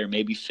role player,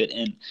 maybe fit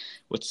in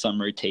with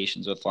some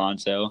rotations with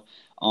Lonzo.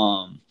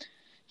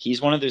 He's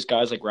one of those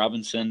guys like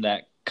Robinson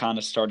that kind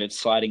of started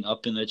sliding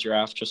up in the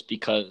draft just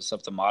because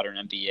of the modern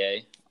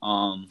NBA.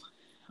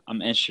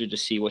 I'm interested to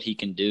see what he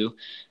can do.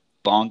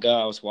 Bonga,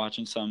 I was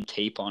watching some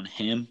tape on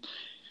him.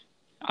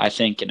 I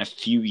think in a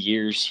few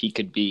years he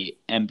could be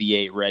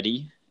NBA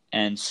ready.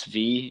 And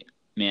Svi,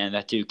 man,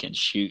 that dude can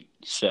shoot.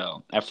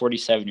 So at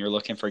 47, you're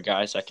looking for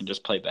guys that can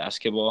just play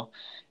basketball.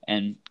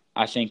 And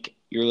I think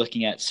you're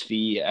looking at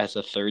Svi as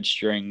a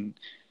third-string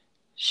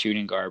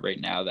shooting guard right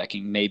now that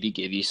can maybe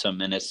give you some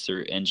minutes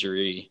through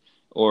injury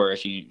or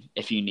if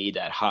you need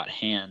that hot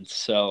hand.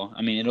 So,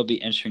 I mean, it'll be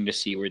interesting to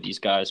see where these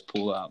guys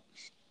pull out.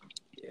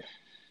 Yeah.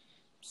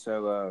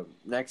 So,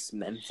 next,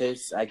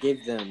 Memphis. I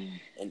gave them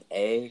an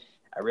A.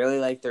 I really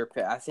like their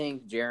pick. I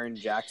think Jaren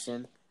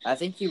Jackson, I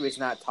think he was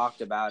not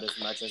talked about as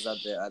much as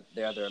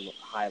the other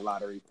high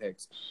lottery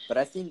picks, but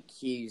I think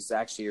he's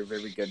actually a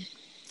very good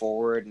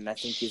forward, and I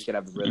think he's going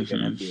to have a really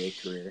good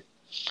NBA career.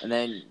 And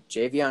then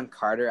Javion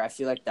Carter, I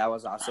feel like that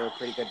was also a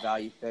pretty good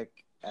value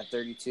pick at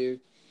 32.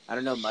 I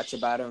don't know much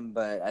about him,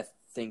 but I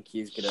think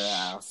he's going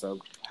to also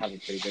have a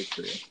pretty good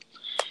career.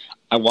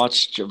 I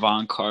watched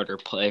Javon Carter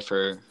play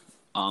for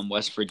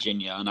West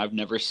Virginia, and I've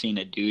never seen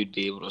a dude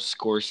be able to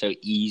score so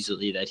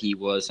easily that he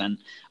was. And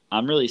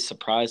I'm really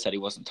surprised that he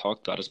wasn't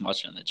talked about as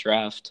much in the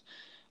draft.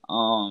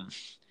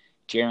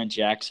 Jaren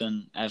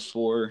Jackson at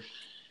 4,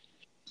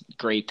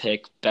 great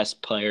pick,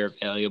 best player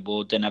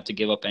available, didn't have to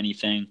give up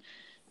anything.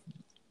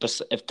 But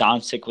if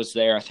Doncic was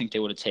there, I think they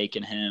would have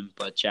taken him.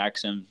 But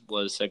Jackson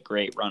was a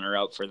great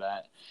runner-up for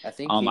that. I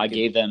think I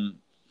gave them.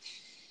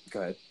 Go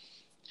ahead.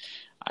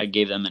 I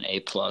gave them an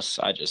A+.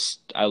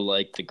 I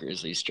like the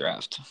Grizzlies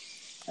draft.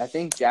 I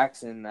think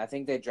Jackson. I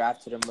think they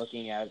drafted him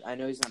looking at. I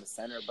know he's not a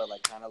center, but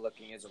kind of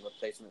looking as a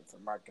replacement for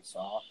Marc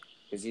Gasol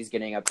because he's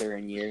getting up there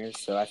in years.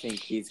 So I think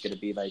he's going to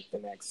be the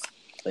next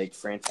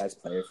franchise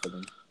player for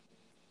them.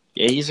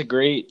 Yeah, he's a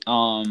great.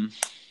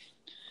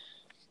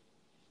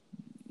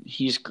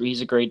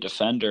 He's a great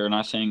defender, and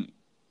I think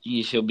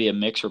he'll be a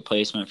mixed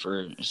replacement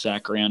for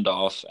Zach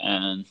Randolph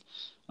and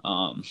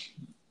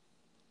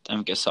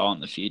Gasol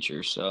in the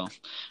future. So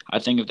I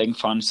think if they can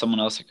find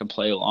someone else that can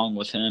play along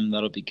with him,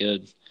 that'll be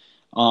good.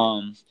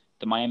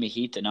 The Miami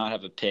Heat did not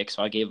have a pick,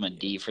 so I gave them a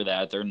D for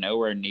that. They're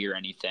nowhere near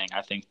anything.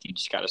 I think you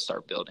just got to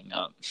start building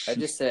up. I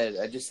just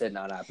said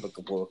not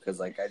applicable because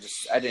I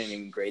didn't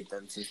even grade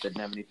them since they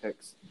didn't have any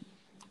picks.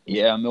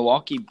 Yeah,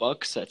 Milwaukee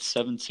Bucks at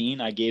 17,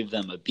 I gave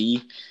them a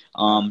B.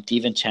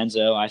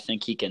 DiVincenzo, I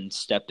think he can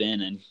step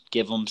in and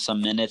give them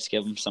some minutes,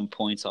 give them some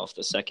points off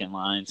the second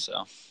line.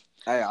 So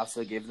I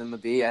also gave them a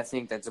B. I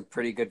think that's a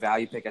pretty good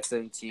value pick at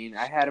 17.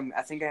 I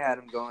think I had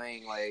him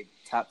going like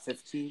top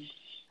 15,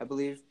 I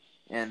believe.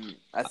 And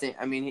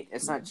I mean,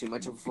 it's not too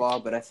much of a flaw,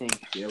 but I think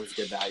it was a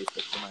good value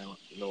pick for my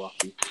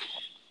Milwaukee.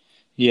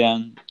 yeah,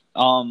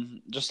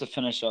 just to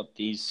finish up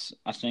these,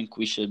 I think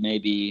we should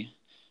maybe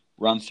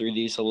run through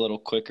these a little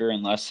quicker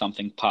unless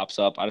something pops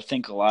up. I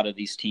think a lot of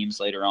these teams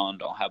later on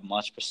don't have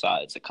much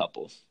besides a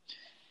couple.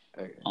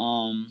 Okay.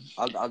 Um,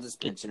 I'll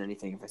just mention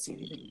anything if I see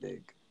anything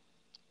big.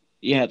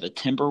 Yeah, the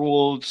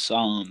Timberwolves.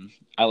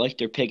 I like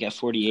their pick at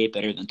 48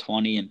 better than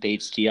 20, and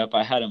Bates T-Up.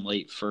 I had him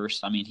late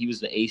first. I mean, he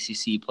was the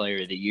ACC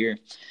Player of the Year.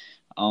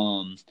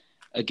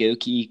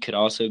 Agoki could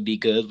also be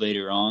good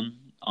later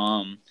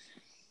on.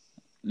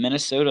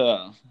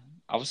 Minnesota,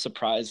 I was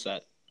surprised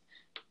that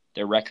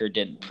their record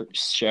didn't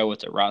show what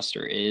their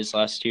roster is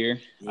last year.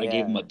 Yeah. I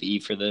gave them a B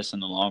for this in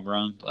the long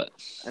run, but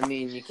I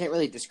mean, you can't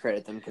really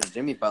discredit them because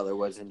Jimmy Butler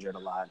was injured a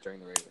lot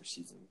during the regular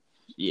season.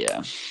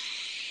 yeah.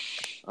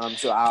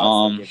 So I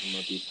also give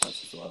them a B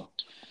plus as well.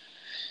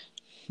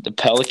 The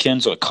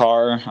Pelicans with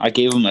Carr, I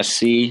gave them a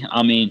C.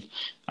 I mean,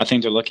 I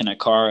think they're looking at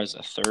Carr as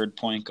a third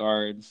point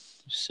guard,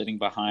 sitting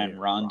behind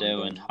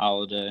Rondo and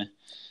Holiday.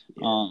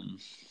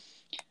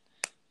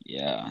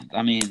 Yeah.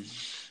 I mean,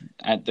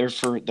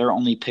 their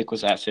only pick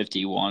was at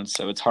 51,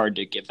 so it's hard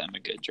to give them a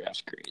good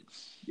draft grade.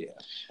 Yeah,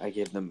 I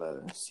gave them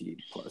a C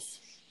plus.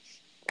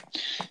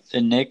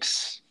 The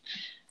Knicks,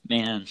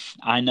 man,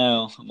 I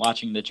know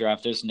watching the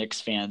draft, those Knicks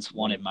fans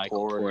wanted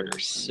Michael Porter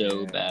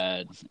so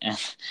bad, and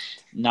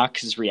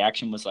Knox's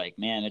reaction was like,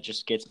 "Man, it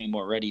just gets me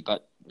more ready."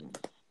 But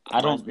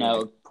I don't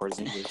know.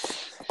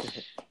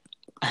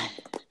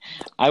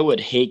 I would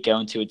hate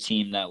going to a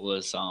team that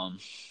was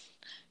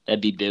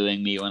that'd be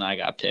booing me when I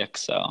got picked.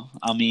 So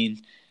I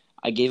mean,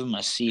 I gave him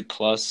a C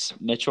plus.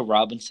 Mitchell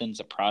Robinson's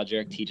a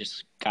project. He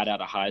just got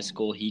out of high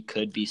school. He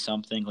could be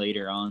something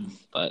later on,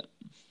 but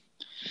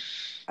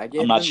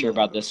I'm not sure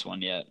about this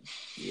one yet.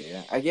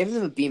 Yeah, I gave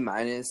them a B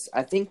minus.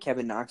 I think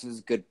Kevin Knox is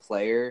a good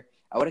player.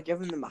 I would have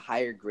given them a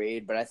higher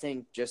grade, but I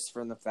think just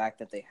from the fact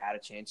that they had a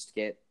chance to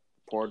get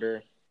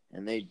Porter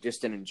and they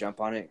just didn't jump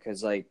on it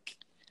because like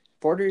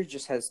Porter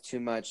just has too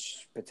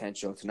much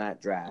potential to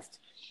not draft.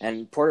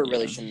 And Porter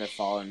really shouldn't have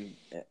fallen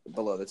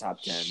below the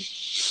top 10.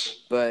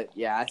 But,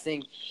 yeah, I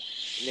think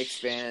Knicks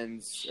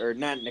fans, or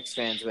not Knicks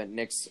fans, but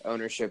Knicks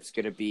ownership's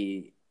going to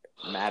be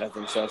mad at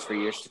themselves for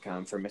years to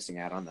come for missing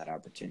out on that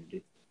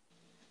opportunity.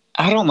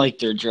 I don't like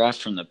their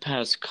draft from the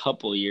past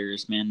couple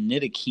years, man.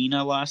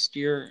 Ntilikina last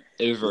year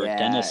over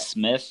Dennis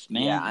Smith,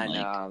 man. Yeah, I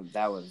know.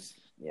 That was,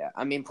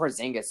 I mean,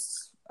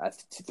 Porzingis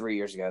 3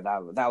 years ago,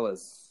 that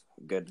was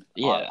good,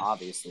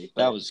 obviously.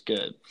 But, that was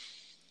good.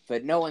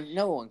 But no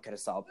one could have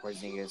saw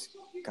Porzingis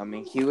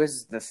coming. He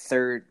was the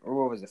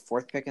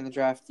fourth pick in the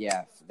draft?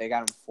 Yeah, they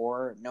got him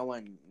 4. No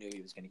one knew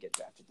he was going to get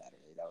drafted that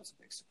early. That was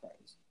a big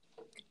surprise.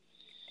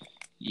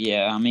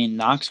 Yeah, I mean,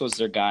 Knox was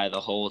their guy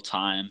the whole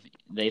time.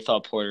 They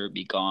thought Porter would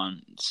be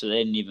gone, so they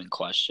didn't even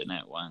question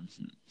it when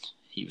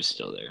he was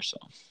still there. So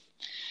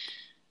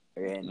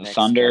the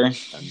Thunder,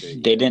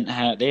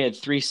 they had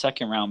 3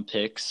 second-round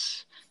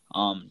picks.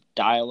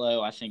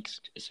 Diallo, I think,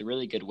 is a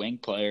really good wing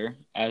player,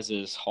 as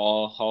is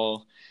Hall.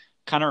 Hall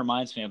kind of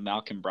reminds me of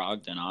Malcolm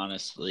Brogdon,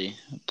 honestly,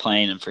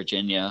 playing in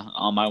Virginia.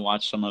 I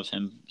watched some of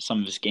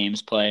his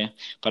games play,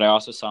 but I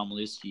also saw him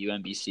lose to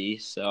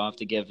UMBC, so I'll have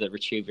to give the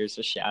Retrievers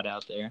a shout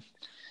out there.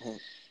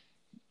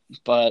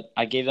 But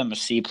I gave them a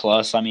C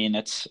plus. I mean,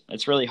 it's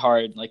really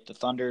hard. Like the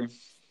Thunder,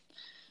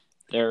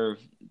 their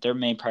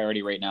main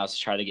priority right now is to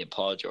try to get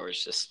Paul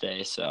George to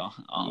stay. So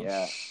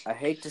yeah, I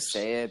hate to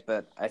say it,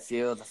 but I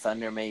feel the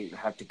Thunder may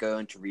have to go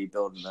into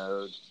rebuild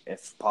mode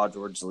if Paul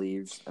George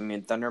leaves. I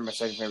mean, Thunder are my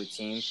second favorite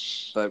team,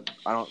 but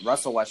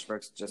Russell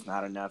Westbrook's just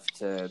not enough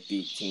to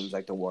beat teams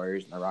like the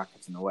Warriors and the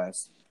Rockets in the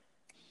West.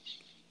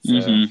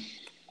 So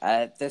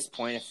at this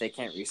point, if they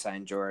can't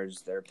re-sign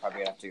George, they're probably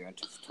gonna have to go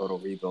into total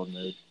rebuild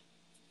mode.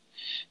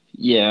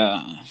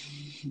 Yeah,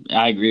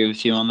 I agree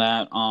with you on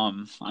that.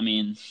 I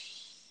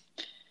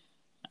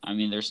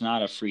mean, there's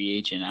not a free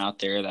agent out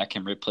there that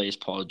can replace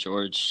Paul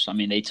George. I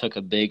mean, they took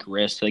a big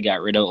risk. They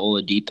got rid of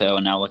Oladipo,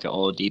 and now look at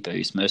Oladipo.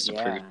 He's most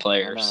improved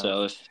player.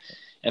 So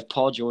if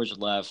Paul George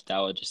left, that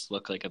would just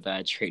look like a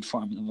bad trade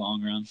for him in the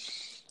long run.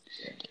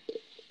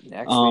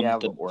 Next, we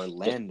have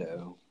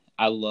Orlando.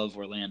 I love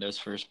Orlando's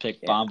first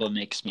pick. Bamba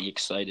makes me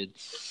excited.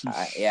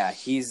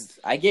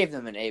 I gave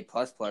them an A++.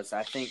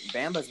 I think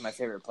Bamba's my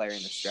favorite player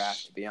in this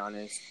draft, to be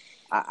honest.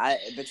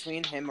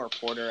 Between him or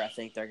Porter, I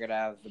think they're going to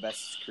have the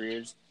best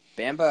careers.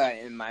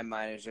 Bamba, in my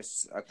mind, is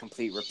just a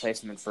complete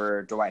replacement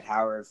for Dwight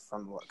Howard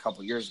from a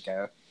couple years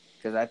ago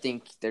because I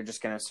think they're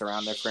just going to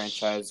surround their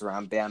franchise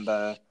around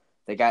Bamba.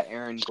 They got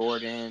Aaron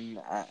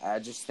Gordon. I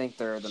just think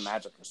the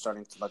Magic are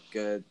starting to look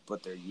good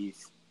with their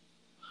youth.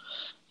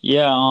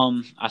 Yeah,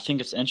 I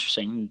think it's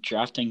interesting.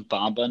 Drafting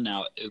Bamba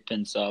now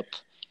opens up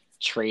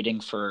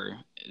trading for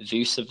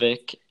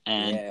Vucevic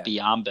and Yeah.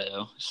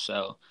 Biyombo.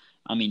 So,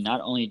 I mean,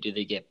 not only do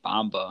they get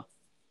Bamba,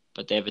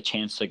 but they have a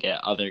chance to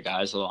get other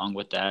guys along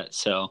with that.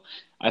 So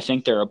I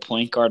think they're a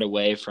point guard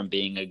away from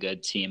being a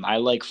good team. I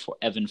like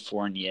Evan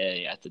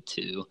Fournier at the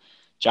 2.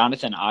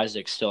 Jonathan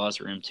Isaac still has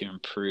room to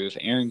improve.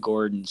 Aaron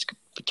Gordon's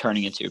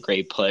turning into a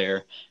great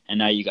player, and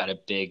now you got a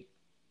big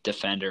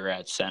defender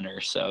at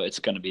center. So it's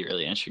going to be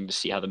really interesting to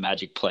see how the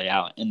Magic play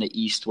out in the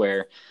East,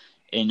 where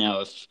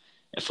if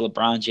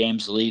LeBron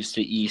James leaves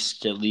the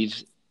East,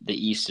 the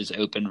East is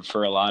open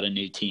for a lot of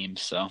new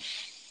teams. So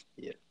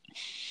yeah.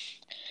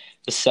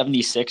 the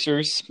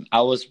 76ers,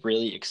 I was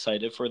really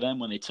excited for them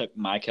when they took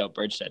Mikal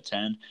Bridges at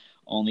 10,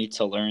 only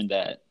to learn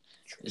that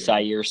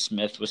Zaire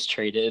Smith was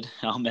traded.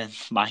 And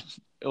my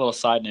little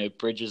side note,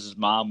 Bridges'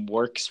 mom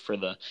works for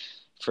the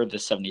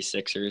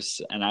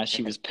 76ers, and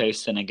she was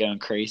posting and going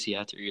crazy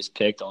after he was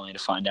picked, only to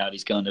find out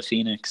he's going to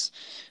Phoenix.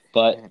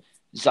 But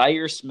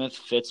Zaire Smith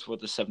fits what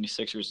the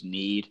 76ers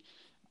need.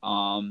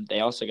 They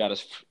also got a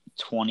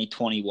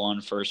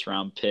 2021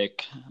 first-round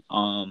pick.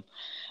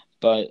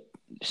 But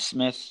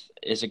Smith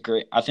is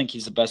I think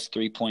he's the best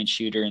three-point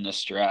shooter in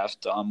this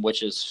draft,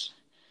 which is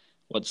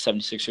what the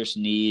 76ers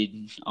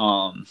need.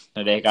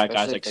 They got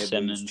guys like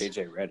Simmons.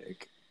 JJ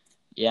Redick.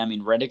 Yeah, I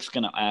mean, Redick's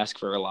going to ask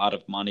for a lot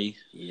of money.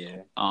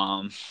 Yeah.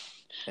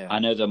 I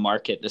know the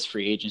market, this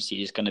free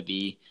agency, is going to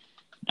be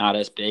not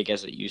as big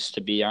as it used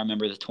to be. I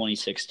remember the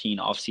 2016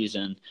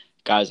 offseason,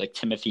 guys like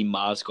Timothy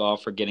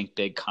Mozgov were getting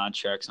big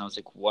contracts, and I was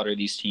like, what are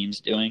these teams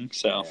doing?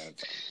 So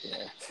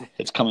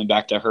it's coming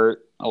back to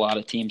hurt a lot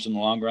of teams in the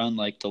long run,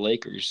 like the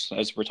Lakers.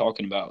 As we're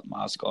talking about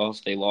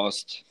Mozgov, they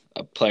lost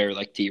a player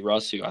like D.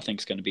 Russ, who I think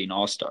is going to be an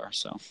all-star.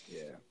 So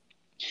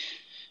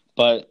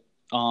But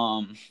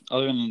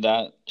other than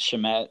that,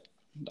 Shamet,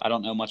 I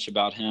don't know much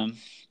about him,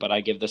 but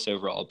I give this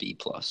overall B+.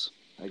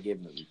 I give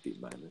him a B-.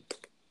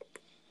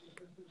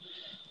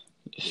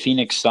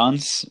 Phoenix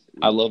Suns,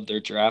 I love their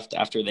draft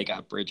after they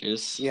got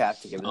Bridges. You have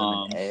to give them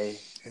an A.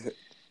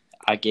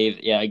 I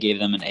gave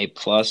them an A+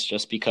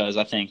 just because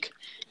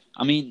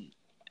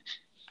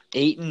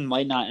Ayton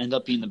might not end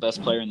up being the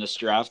best player in this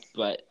draft,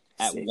 but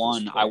at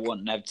 1, I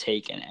wouldn't have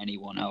taken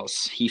anyone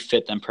else. He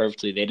fit them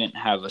perfectly. They didn't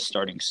have a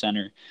starting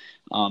center.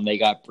 They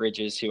got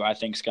Bridges, who I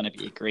think is going to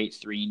be a great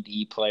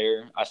 3-and-D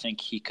player. I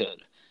think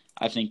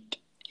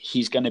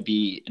he's going to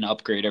be an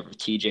upgrade over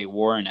T.J.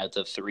 Warren at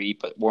the 3,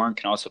 but Warren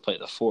can also play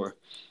the 4.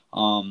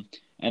 And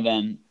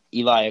then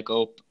Eli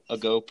Agobo,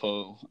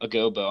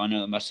 I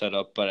know I messed that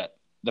up, but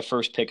the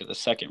first pick of the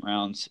second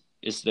round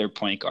is their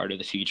point guard of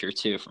the future,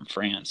 too, from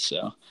France.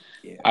 So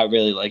I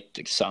really like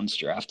the Suns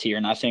draft here,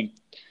 and I think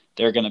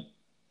they're going to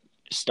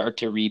start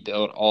to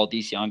rebuild all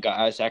these young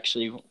guys.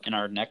 Actually, in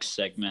our next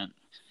segment,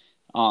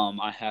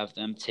 I have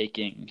them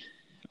taking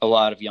a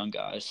lot of young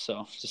guys,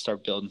 so to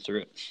start building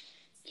through it.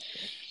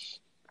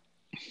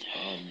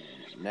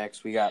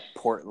 Next, we got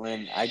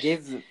Portland. I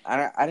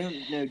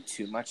don't know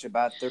too much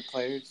about their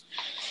players,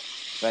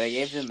 but I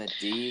gave them a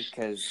D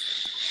because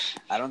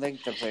I don't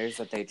think the players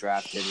that they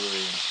drafted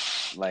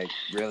were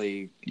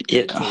really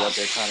good to what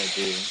they're trying to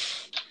do.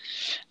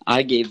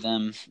 I gave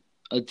them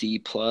a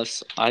D+.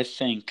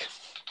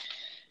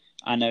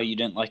 I know you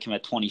didn't like him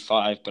at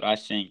 25, but I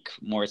think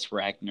Moritz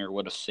Wagner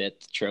would have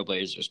fit the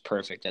Trailblazers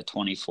perfect at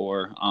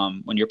 24.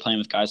 When you're playing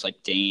with guys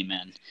like Dame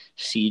and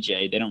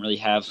CJ, they don't really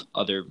have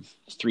other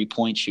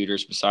three-point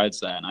shooters besides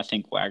that, and I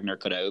think Wagner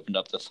could have opened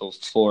up the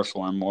floor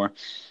for him more.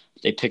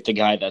 They picked a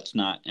guy that's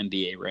not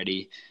NBA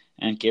ready.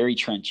 And Gary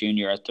Trent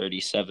Jr. at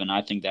 37,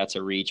 I think that's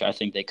a reach. I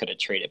think they could have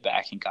traded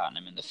back and gotten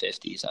him in the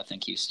 50s. I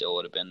think he still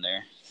would have been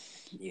there.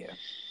 Yeah.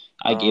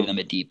 I gave them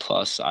a D+.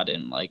 I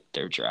didn't like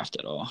their draft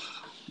at all.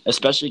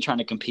 Especially trying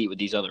to compete with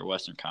these other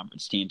Western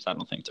Conference teams. I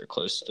don't think they're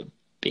close to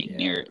being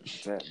near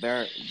it.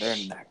 They're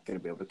not going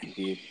to be able to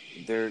compete.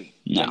 The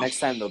next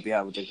time they'll be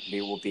able to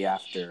compete will be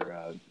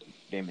after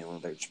Damian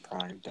Lillard's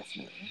prime,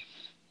 definitely.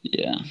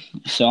 Yeah.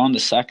 So on to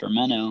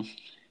Sacramento.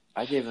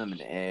 I gave them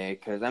an A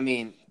because,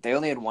 they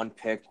only had one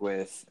pick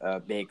with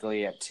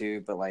Bagley at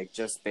 2, but,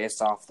 just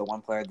based off the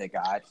one player they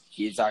got,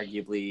 he's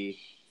arguably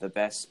the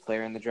best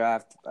player in the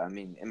draft.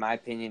 In my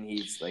opinion,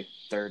 he's,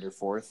 3rd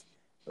or 4th,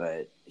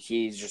 but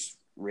he's just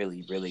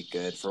really, really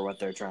good for what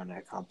they're trying to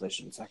accomplish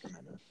in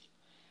Sacramento.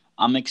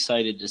 I'm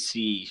excited to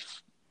see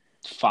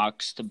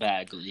Fox to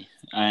Bagley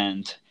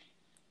and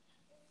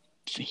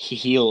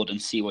Hield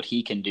and see what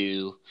he can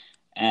do.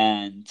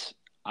 And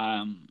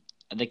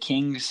the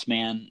Kings,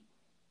 man,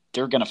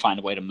 they're going to find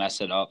a way to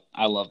mess it up.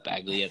 I love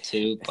Bagley at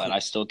 2, but I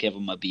still give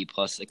them a B+.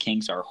 The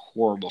Kings are a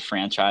horrible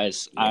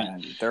franchise. Yeah,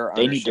 their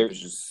ownership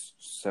is just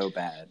so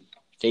bad.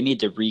 They need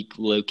to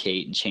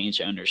relocate and change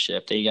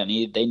ownership. They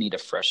need a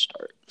fresh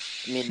start.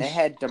 They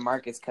had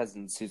DeMarcus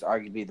Cousins, who's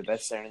arguably the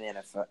best center in the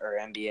NFL or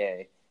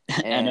NBA.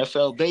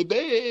 NFL,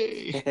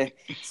 baby!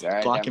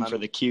 Sorry, blocking for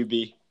the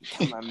QB.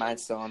 My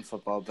mind's still on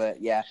football,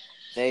 but yeah,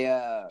 they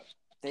had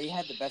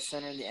the best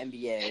center in the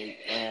NBA,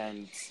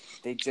 and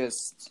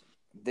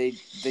they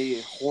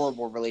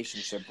horrible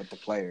relationship with the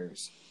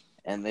players,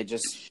 and they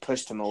just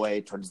pushed him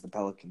away towards the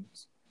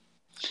Pelicans.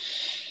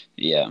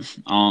 Yeah.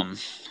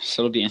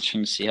 So it'll be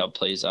interesting to see how it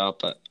plays out,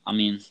 but I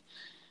mean,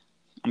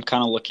 I'm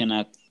kind of looking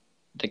at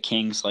the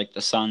Kings like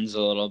the Suns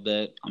a little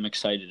bit. I'm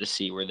excited to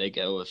see where they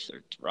go with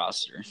their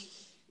roster.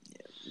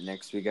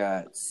 Next, we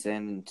got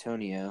San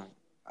Antonio.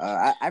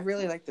 I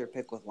really like their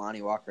pick with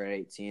Lonnie Walker at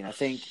 18. I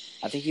think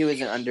he was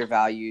an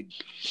undervalued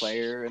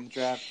player in the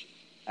draft.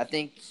 I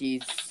think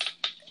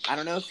I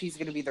don't know if he's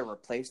going to be the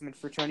replacement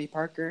for Tony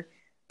Parker,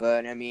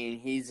 but I mean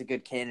he's a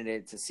good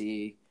candidate to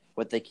see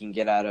what they can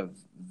get out of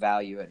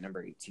value at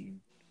number 18.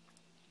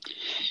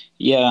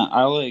 Yeah,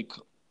 I like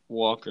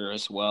Walker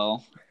as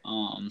well.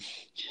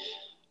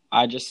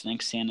 I just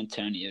think San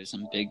Antonio is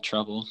in big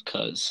trouble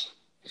because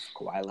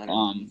Kawhi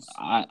Leonard.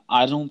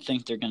 I don't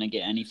think they're going to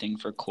get anything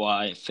for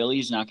Kawhi.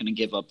 Philly's not going to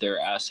give up their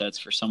assets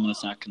for someone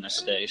that's not going to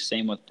stay.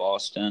 Same with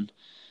Boston.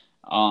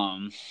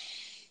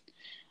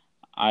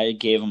 I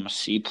gave him a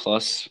C+.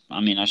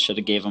 I mean, I should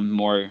have gave him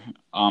more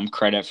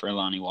credit for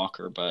Lonnie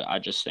Walker, but I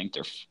just think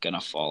they're going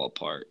to fall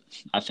apart.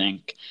 I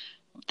think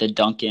the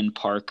Duncan,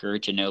 Parker,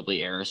 Ginobili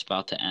era is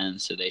about to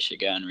end, so they should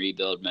go in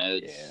rebuild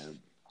mode. Yeah.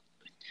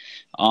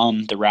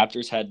 The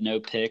Raptors had no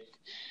pick.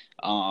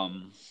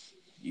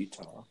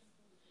 Utah.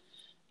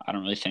 I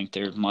don't really think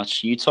they're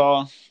much.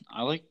 Utah,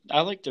 I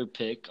like their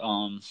pick.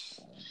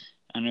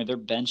 I know their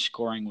bench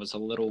scoring was a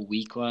little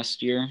weak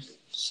last year,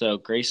 so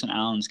Grayson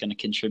Allen's going to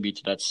contribute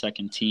to that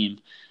second team.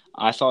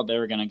 I thought they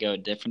were going to go a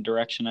different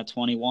direction at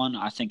 21.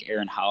 I think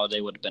Aaron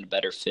Holiday would have been a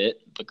better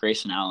fit, but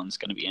Grayson Allen's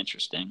going to be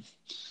interesting.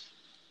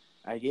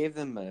 I gave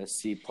them a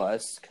C+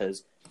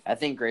 because I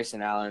think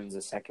Grayson Allen's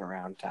a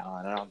second-round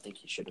talent. I don't think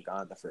he should have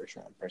gone in the first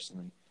round,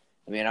 personally.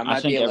 I mean, I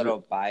might be a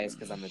little biased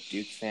because I'm a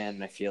Duke fan,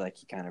 and I feel like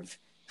he kind of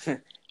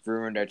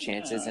ruined our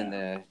chances in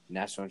the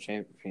national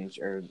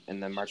championship or in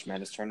the March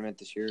Madness tournament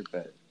this year.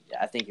 But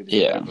yeah, I think it was a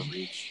bit of a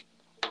reach.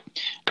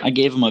 I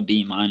gave him a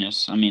B-.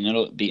 I mean,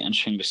 it'll be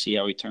interesting to see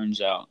how he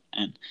turns out.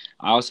 And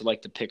I also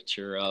like the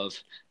picture of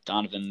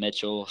Donovan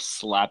Mitchell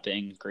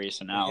slapping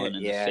Grayson Allen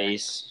in the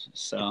face.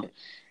 So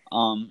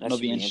it'll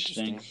be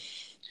interesting.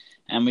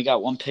 And we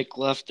got one pick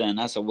left. And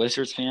as a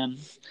Wizards fan,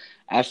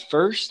 I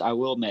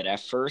will admit, I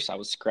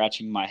was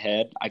scratching my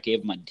head. I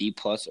gave him a D+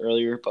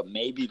 earlier, but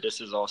maybe this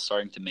is all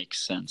starting to make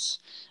sense.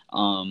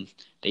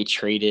 They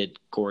traded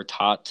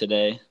Gortat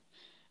today.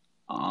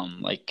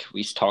 Like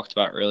we talked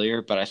about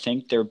earlier, but I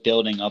think they're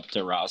building up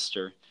the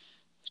roster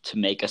to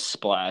make a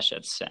splash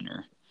at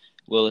center.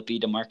 Will it be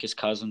DeMarcus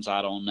Cousins?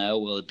 I don't know.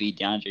 Will it be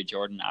DeAndre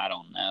Jordan? I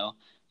don't know.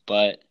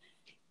 But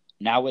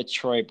now with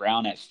Troy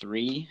Brown at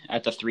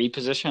the 3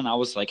 position, I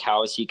was like,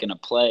 how is he going to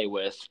play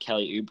with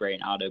Kelly Oubre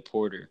and Otto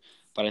Porter?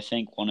 But I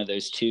think one of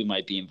those two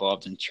might be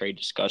involved in trade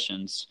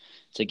discussions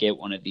to get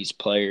one of these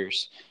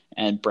players,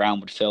 and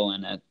Brown would fill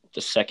in at the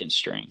second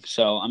string.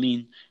 So, I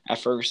mean, at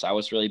first I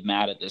was really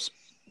mad at this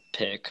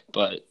pick,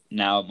 but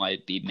now it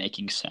might be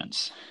making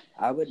sense.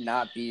 I would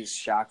not be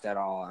shocked at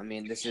all. I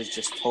mean, this is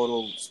just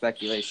total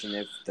speculation.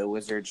 If the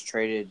Wizards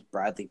traded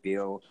Bradley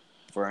Beal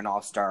for an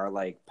all-star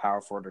like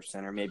power forward or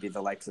center, maybe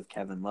the likes of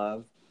Kevin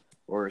Love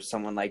or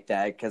someone like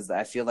that, because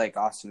I feel like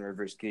Austin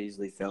Rivers could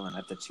easily fill in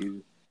at the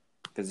 2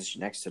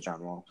 position next to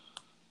John Wall.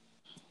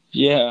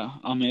 Yeah,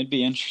 it'd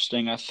be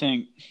interesting. I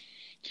think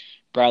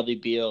Bradley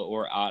Beal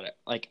or Otto.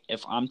 Like,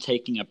 if I'm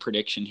taking a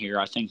prediction here,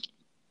 I think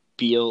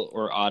Beal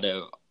or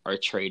Otto are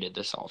traded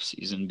this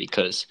offseason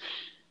because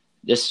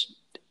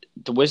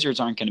the Wizards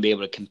aren't going to be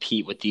able to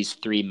compete with these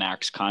 3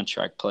 max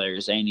contract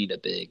players. They need a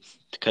big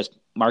because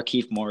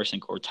Markieff Morris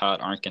and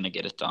Gortat aren't going to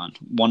get it done.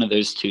 One of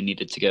those 2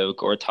 needed to go.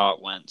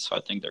 Gortat went, so I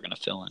think they're going to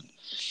fill in.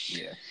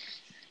 Yeah.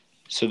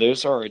 So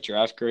those are our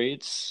draft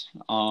grades.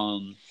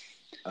 So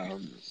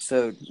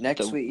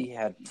next we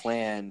had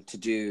planned to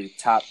do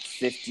top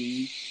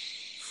 50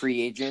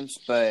 free agents,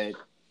 but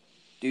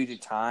due to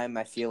time,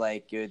 I feel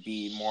like it would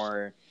be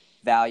more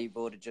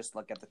valuable to just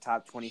look at the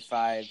top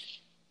 25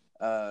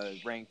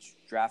 ranked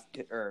draft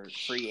or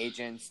free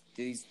agents.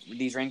 These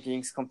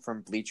rankings come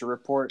from Bleacher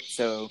Report,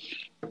 so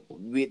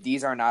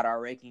these are not our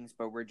rankings,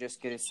 but we're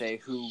just going to say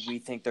who we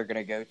think they're going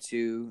to go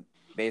to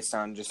based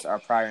on just our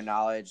prior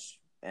knowledge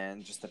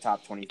and just the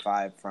top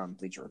 25 from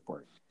Bleacher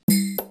Report.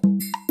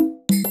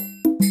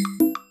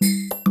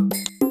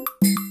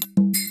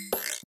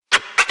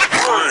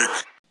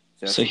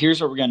 So here's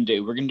what we're going to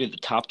do. We're going to do the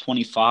top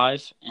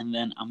 25, and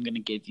then I'm going to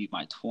give you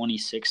my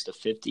 26 to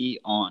 50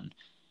 on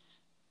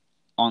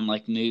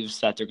like moves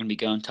that they're going to be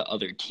going to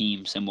other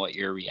teams and what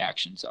your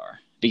reactions are.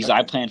 Because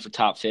I planned for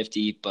top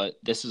 50, but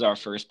this is our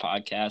first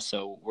podcast,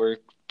 so we're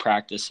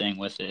practicing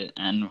with it,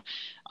 and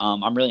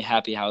I'm really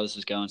happy how this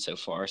is going so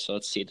far. So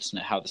let's see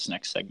how this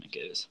next segment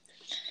goes.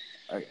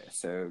 Okay,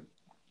 so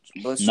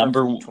let's start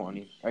from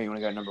 20. Oh, you want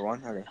to go number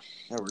 1? Okay,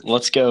 that works.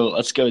 Let's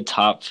go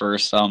top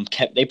first.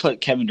 They put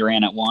Kevin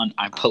Durant at 1.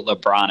 I put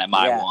LeBron at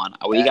my 1.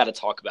 We got to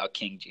talk about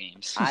King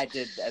James. I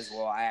did as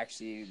well. I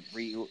actually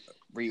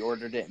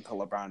reordered it and put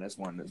LeBron as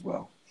 1 as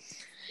well.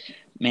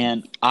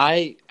 Man,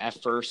 I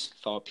at first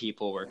thought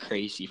people were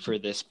crazy for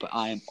this, but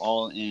I am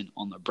all in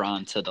on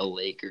LeBron to the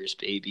Lakers,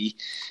 baby.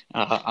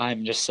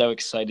 I'm just so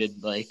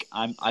excited. Like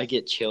I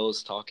get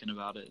chills talking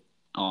about it.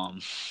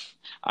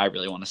 I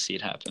really want to see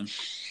it happen.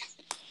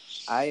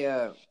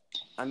 I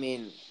I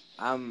mean,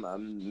 I'm a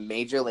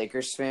major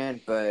Lakers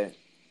fan, but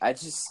I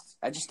just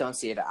don't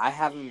see it. I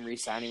have him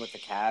re-signing with the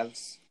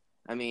Cavs.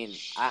 I mean,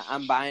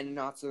 I'm buying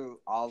into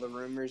all the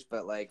rumors,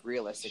 but like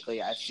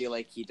realistically, I feel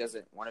like he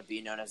doesn't want to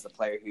be known as the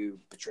player who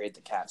betrayed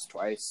the Cavs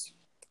twice.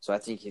 So I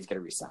think he's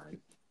gonna resign.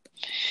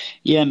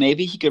 Yeah,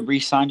 maybe he could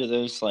re-sign to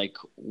those like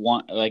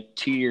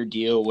 2-year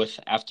deal with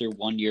after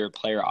 1 year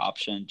player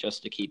option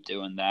just to keep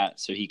doing that,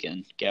 so he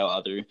can get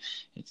other,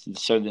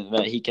 so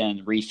that he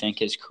can rethink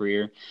his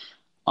career.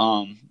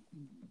 Um,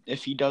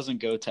 if he doesn't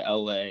go to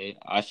LA,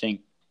 I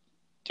think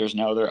there's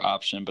no other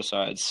option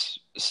besides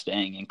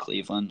staying in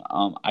Cleveland.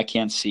 I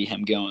can't see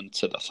him going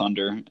to the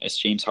Thunder, as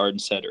James Harden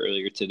said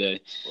earlier today.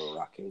 Or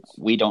Rockets.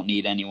 We don't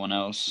need anyone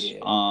else.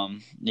 Yeah.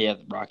 Yeah,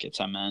 the Rockets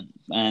I meant,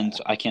 and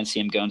I can't see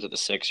him going to the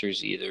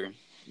Sixers either.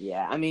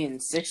 Yeah, I mean,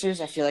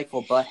 Sixers, I feel like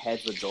will butt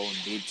heads with Joel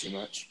Embiid too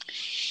much.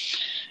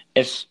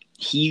 If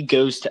he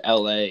goes to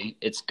LA,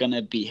 it's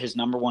gonna be his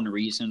number one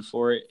reason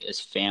for it is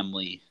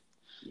family.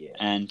 Yeah.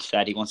 And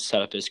that he wants to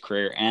set up his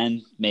career,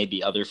 and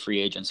maybe other free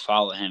agents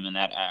follow him in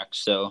that act.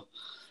 So,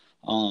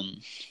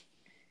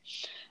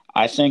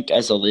 I think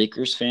as a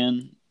Lakers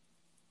fan,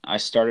 I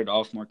started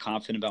off more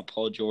confident about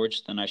Paul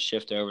George, then I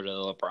shifted over to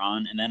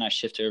LeBron, and then I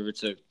shifted over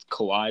to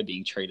Kawhi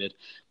being traded.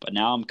 But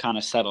now I'm kind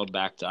of settled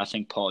back to I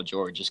think Paul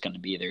George is going to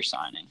be their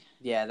signing.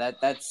 Yeah,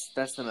 that's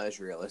the most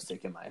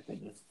realistic in my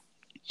opinion.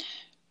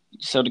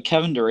 So to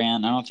Kevin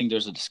Durant, I don't think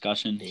there's a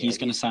discussion. Yeah, he's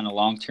going to sign a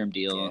long-term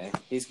deal. Yeah,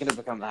 he's going to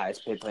become the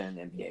highest paid player in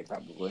the NBA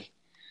probably.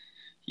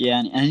 Yeah,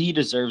 and he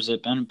deserves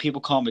it. And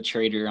people call him a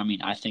traitor. I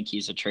mean, I think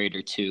he's a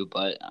traitor too.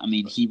 But, I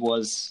mean, he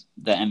was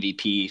the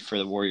MVP for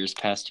the Warriors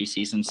past 2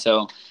 seasons.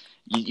 So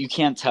you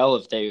can't tell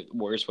if the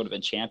Warriors would have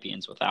been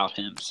champions without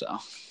him. So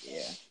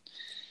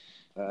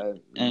yeah.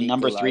 And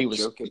number 3 was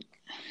Jokic.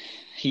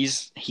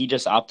 he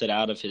just opted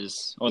out of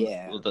his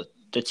Yeah.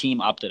 the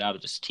team opted out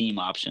of his team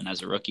option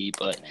as a rookie,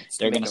 but It's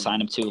they're to going make to him- sign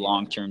him to a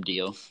long-term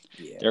deal.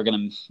 Yeah. They're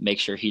going to make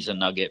sure he's a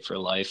Nugget for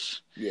life.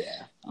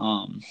 Yeah.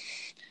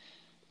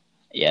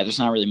 Yeah, there's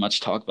not really much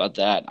to talk about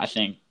that. I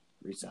think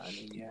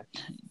Resigning, yeah.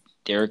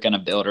 they're going to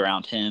build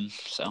around him.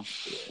 So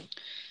Yeah.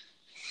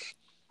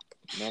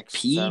 Next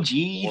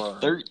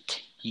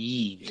PG-13.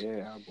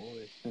 Yeah,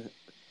 boy.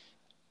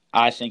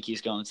 I think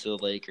he's going to the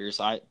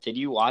Lakers. Did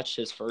you watch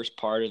his first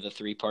part of the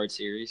 3-part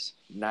series?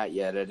 Not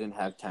yet. I didn't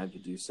have time to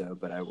do so,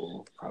 but I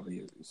will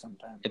probably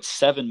sometime. It's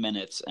 7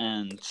 minutes,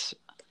 and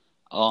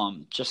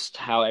just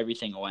how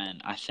everything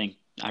went,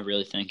 I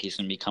really think he's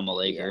going to become a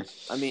Laker.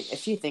 Yeah. I mean,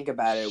 if you think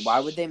about it, why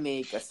would they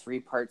make a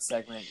 3-part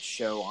segment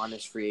show on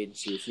his free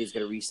agency if he's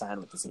going to re-sign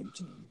with the same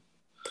team?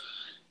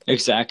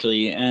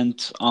 Exactly,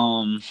 and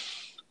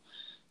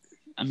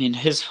I mean,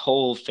 his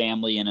whole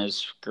family and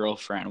his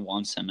girlfriend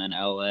wants him in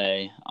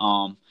LA.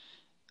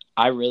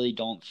 I really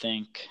don't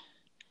think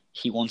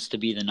he wants to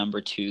be the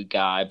number 2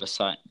 guy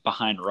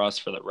behind Russ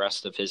for the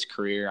rest of his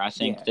career. I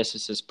think this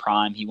is his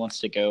prime. He wants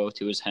to go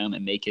to his home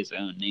and make his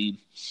own name.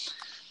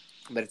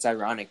 But it's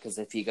ironic because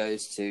if he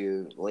goes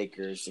to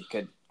Lakers, it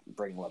could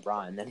bring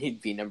LeBron. Then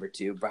he'd be number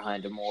 2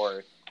 behind a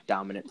more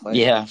dominant player.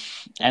 Yeah,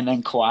 and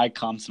then Kawhi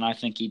comes, and I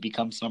think he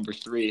becomes number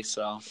 3.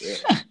 So.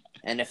 Yeah.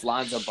 And if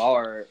Lonzo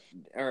Ball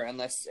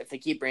if they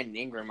keep Brandon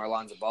Ingram or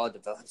Lonzo Ball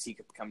develops, he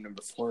could become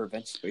number 4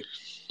 eventually.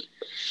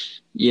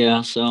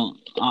 Yeah, so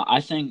I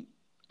think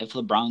if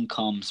LeBron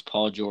comes,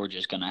 Paul George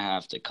is going to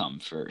have to come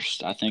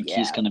first. I think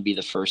he's going to be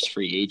the first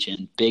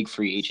big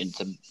free agent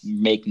to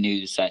make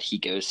news that he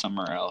goes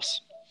somewhere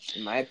else.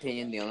 In my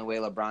opinion, the only way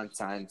LeBron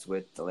signs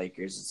with the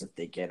Lakers is if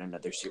they get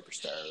another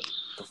superstar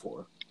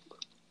before.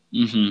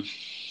 Mm-hmm.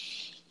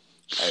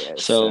 Okay,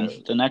 so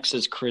the next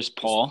is Chris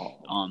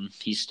Paul.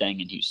 He's staying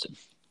in Houston.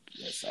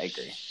 Yes, I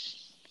agree.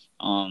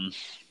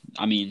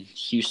 I mean,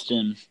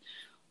 Houston,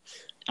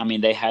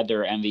 they had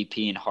their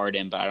MVP in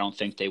Harden, but I don't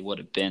think they would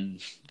have been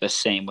the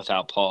same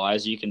without Paul.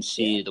 As you can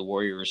see, the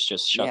Warriors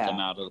just shut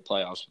them out of the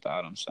playoffs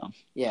without him. So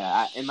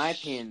yeah, in my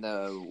opinion,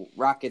 the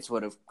Rockets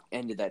would have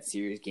ended that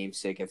series Game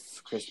 6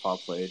 if Chris Paul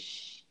played.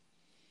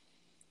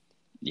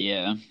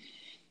 Yeah.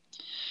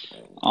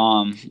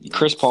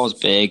 Chris Paul's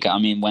big. I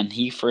mean, when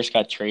he first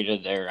got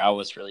traded there, I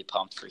was really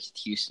pumped for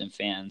Houston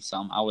fans.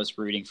 I was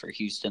rooting for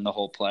Houston the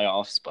whole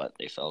playoffs, but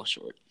they fell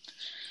short.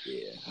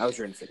 Yeah, I was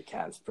rooting for the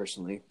Cavs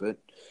personally, but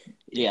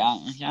yeah,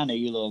 I know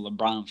you're a little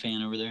LeBron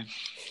fan over there.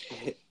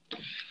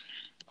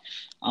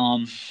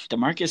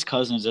 DeMarcus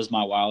Cousins is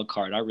my wild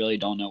card. I really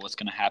don't know what's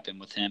going to happen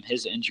with him.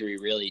 His injury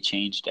really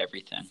changed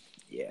everything.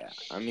 Yeah,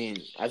 I mean,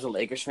 as a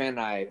Lakers fan,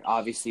 I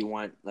obviously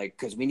want,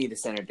 because we need a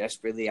center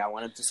desperately. I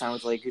want him to sign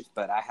with the Lakers,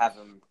 but I have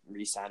him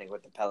re-signing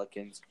with the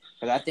Pelicans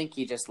because I think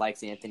he just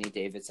likes Anthony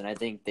Davis, and I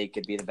think they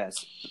could be the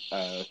best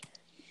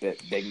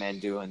big man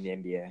duo in the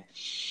NBA.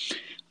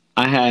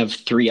 I have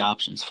 3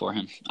 options for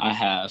him.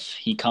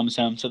 He comes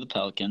home to the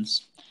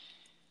Pelicans.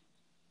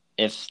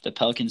 If the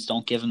Pelicans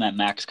don't give him that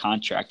max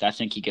contract, I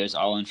think he goes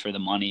all in for the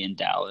money in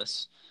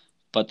Dallas.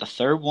 But the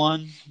third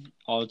one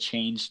all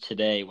changed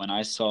today when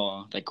I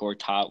saw that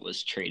Gortat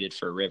was traded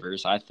for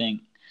Rivers. I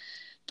think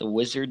the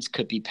Wizards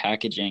could be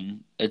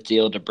packaging a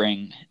deal to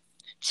bring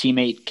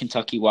teammate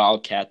Kentucky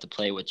Wildcat to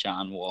play with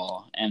John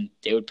Wall, and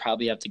they would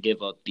probably have to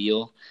give up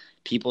Beal.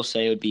 People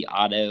say it would be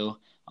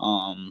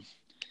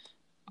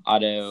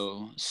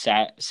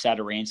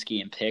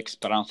Saturansky and picks,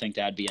 but I don't think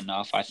that'd be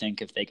enough. I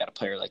think if they got a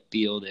player like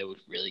Beal, they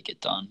would really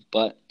get done.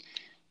 But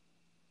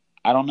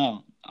I don't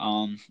know.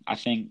 I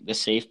think the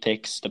safe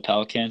pick's the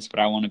Pelicans,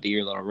 but I want to be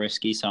a little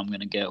risky, so I'm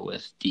going to go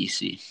with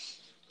DC.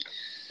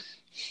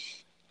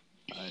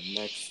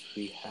 Next,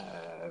 we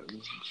have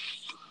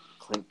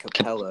Clint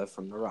Capella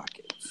from the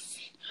Rockets.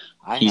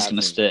 He's going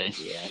to stay.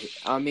 Yeah.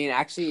 I mean,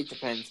 actually, it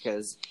depends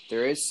because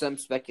there is some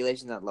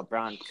speculation that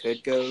LeBron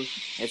could go.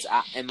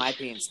 In my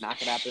opinion, it's not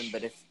going to happen,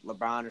 but if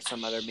LeBron or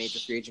some other major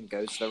free agent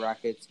goes to the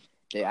Rockets,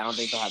 I don't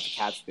think they'll have the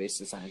cap space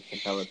to sign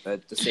Capella,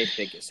 but the safe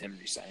pick is him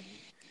resigning.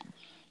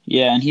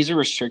 Yeah, and he's a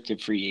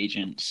restricted free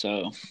agent,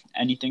 so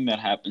anything that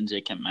happens,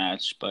 it can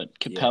match. But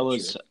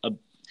Capella's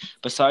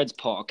besides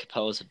Paul,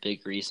 Capella's a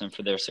big reason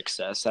for their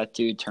success. That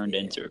dude turned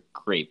into a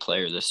great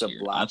player this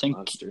year. I think.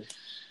 Monster.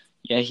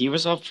 Yeah, he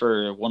was up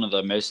for one of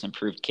the most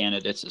improved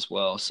candidates as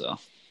well. So,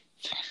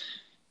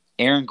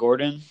 Aaron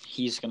Gordon,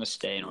 he's gonna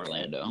stay in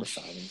Orlando.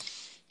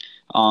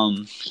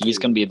 He's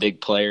gonna be a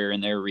big player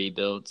in their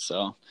rebuild.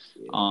 So,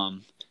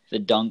 the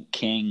Dunk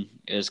King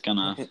is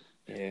gonna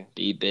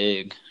be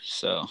big.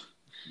 So.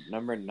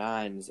 Number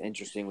 9 is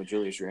interesting with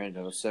Julius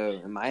Randle. So,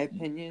 in my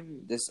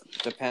opinion, this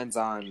depends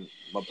on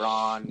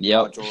LeBron,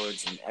 Paul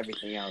George, and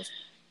everything else.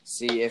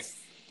 See if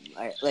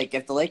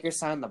if the Lakers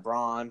sign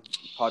LeBron,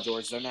 Paul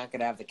George, they're not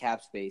going to have the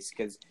cap space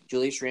because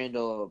Julius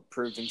Randle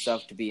proved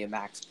himself to be a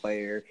max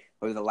player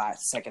over the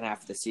second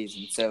half of the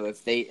season. So,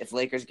 if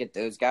Lakers get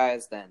those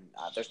guys, then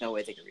there's no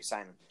way they can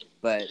re-sign him.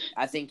 But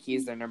I think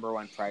he's their number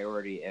 1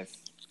 priority if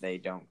they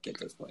don't get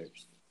those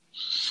players.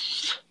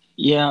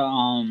 Yeah.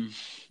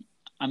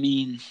 I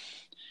mean,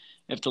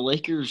 if the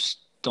Lakers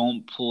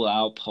don't pull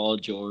out Paul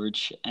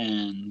George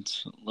and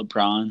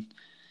LeBron,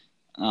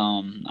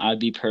 I'd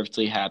be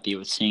perfectly happy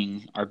with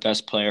seeing our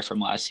best player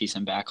from last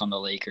season back on the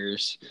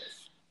Lakers.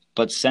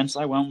 But since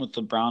I went with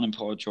LeBron and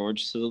Paul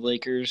George to the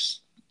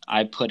Lakers,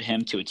 I put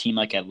him to a team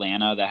like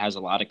Atlanta that has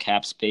a lot of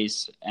cap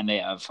space and they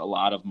have a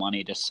lot of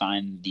money to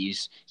sign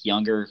these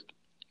younger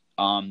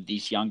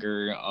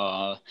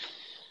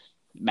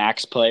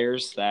max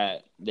players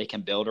that they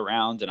can build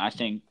around. And I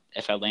think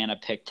if Atlanta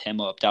picked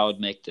him up, that would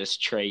make this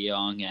Trae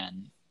Young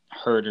and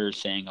Herter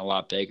thing a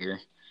lot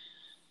bigger.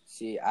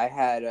 See, I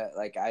had,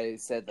 I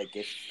said,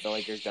 if the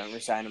Lakers don't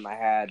resign him, I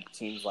had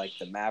teams like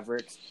the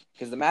Mavericks.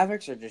 Because the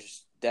Mavericks are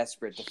just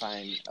desperate to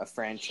find a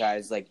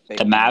franchise big.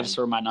 The Mavs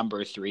were my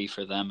number 3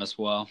 for them as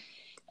well.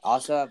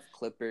 Also have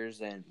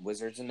Clippers and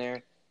Wizards in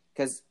there.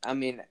 Because,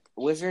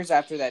 Wizards,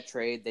 after that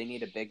trade, they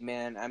need a big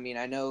man.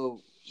 I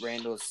know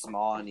Randall's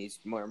small and he's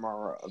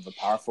more of a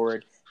power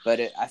forward. But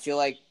I feel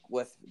like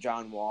with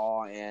John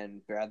Wall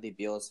and Bradley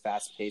Beal's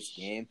fast-paced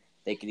game,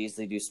 they could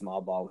easily do small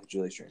ball with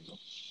Julius Randle.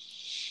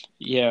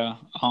 Yeah.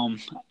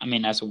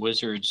 As a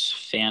Wizards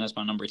fan, as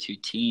my number 2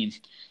 team,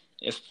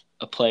 if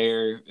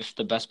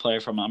the best player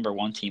from my number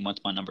 1 team went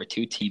to my number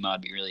 2 team,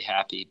 I'd be really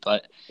happy.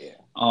 But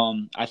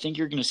I think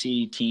you're going to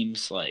see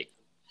teams like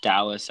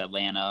Dallas,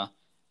 Atlanta,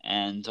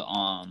 and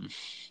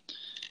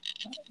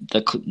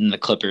the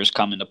Clippers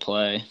come into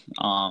play.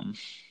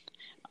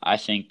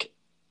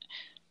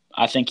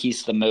 I think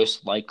he's the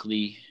most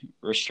likely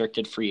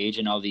restricted free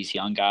agent of these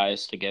young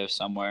guys to go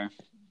somewhere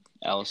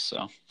else.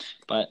 So,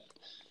 but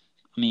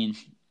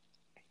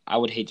I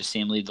would hate to see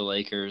him leave the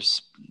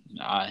Lakers.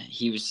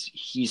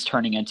 He's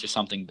turning into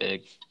something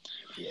big.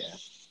 Yeah.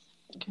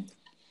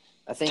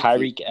 I think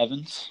Tyreke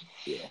Evans.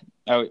 Yeah.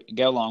 Oh,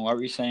 go along. What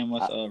were you saying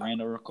with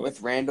Randall real quick?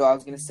 With Randall, I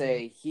was gonna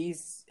say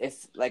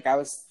I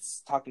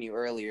was talking to you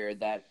earlier,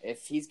 that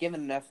if he's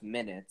given enough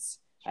minutes,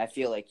 I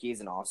feel like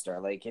he's an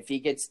all-star. If he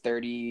gets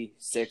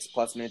 36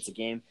 plus minutes a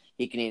game,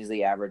 he can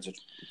easily average a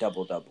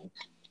double-double.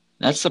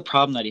 That's the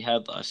problem that he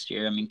had last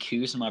year.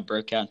 Kuzma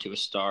broke out into a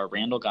star.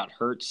 Randall got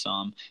hurt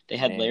some. They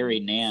had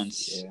Larry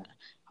Nance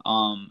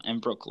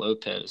and Brook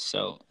Lopez.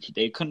 So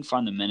they couldn't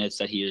find the minutes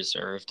that he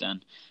deserved.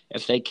 And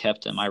if they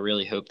kept him, I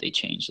really hope they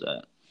change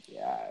that.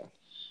 Yeah.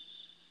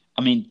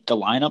 The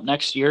lineup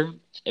next year,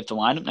 if the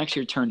lineup next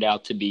year turned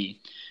out to be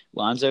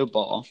Lonzo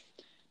Ball,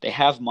 they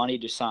have money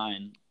to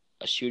sign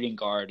a shooting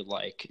guard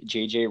like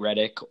J.J.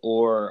 Redick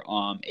or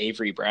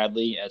Avery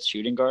Bradley at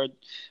shooting guard,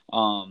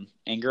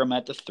 Ingram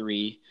at the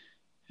 3,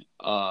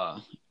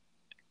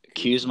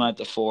 Kuzma at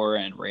the 4,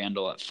 and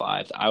Randall at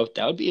 5.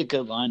 That would be a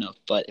good lineup,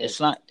 but it's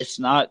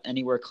not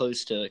anywhere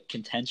close to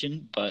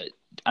contention. But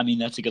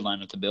that's a good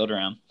lineup to build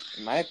around.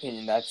 In my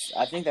opinion,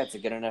 I think that's a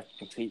good enough to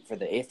compete for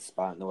the 8th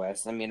spot in the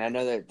West. I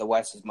know that the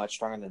West is much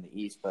stronger than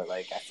the East, but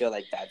I feel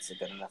like that's a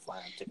good enough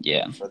lineup to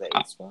compete for the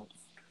 8th spot.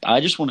 I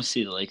just want to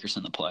see the Lakers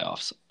in the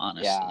playoffs,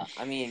 honestly. Yeah,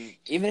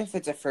 even if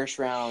it's a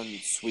first-round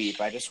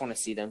sweep, I just want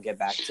to see them get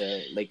back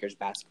to Lakers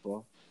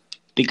basketball.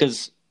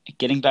 Because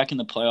getting back in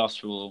the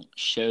playoffs will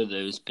show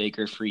those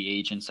bigger free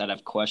agents that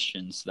have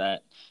questions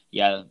that,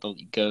 they'll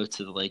go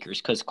to the Lakers.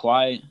 Because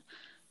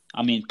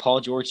Paul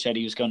George said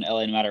he was going to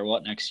LA no matter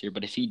what next year,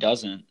 but if he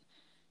doesn't,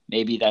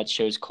 maybe that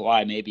shows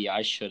Kawhi. Maybe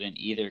I shouldn't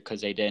either because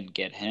they didn't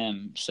get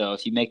him. So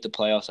if you make the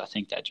playoffs, I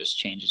think that just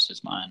changes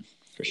his mind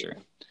for sure.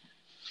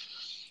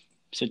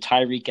 So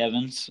Tyreek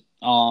Evans,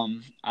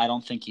 I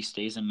don't think he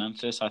stays in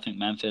Memphis. I think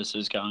Memphis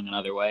is going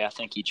another way. I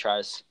think he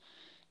tries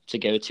to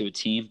go to a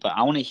team, but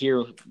I want to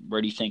hear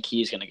where do you think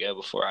he's going to go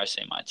before I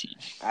say my team.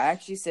 I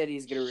actually said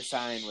he's going to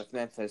resign with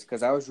Memphis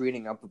because I was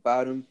reading up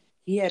about him.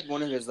 He had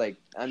one of his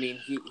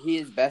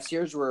his best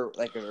years were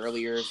like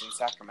early years in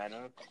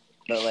Sacramento,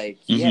 but like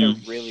he had a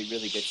really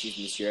really good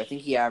season this year. I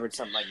think he averaged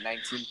something like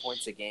 19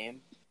 points a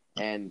game,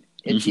 and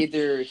it's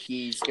either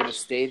he's going to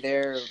stay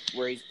there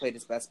where he's played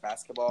his best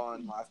basketball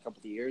in the last couple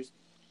of years,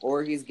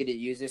 or he's going to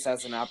use this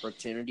as an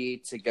opportunity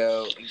to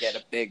go and get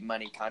a big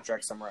money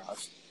contract somewhere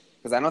else.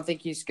 Because I don't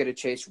think he's going to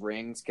chase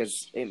rings.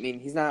 Because I mean,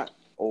 he's not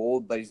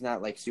old, but he's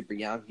not like super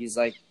young. He's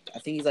like, I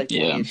think he's like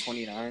 28,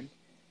 29.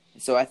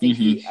 So I think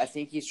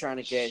he's trying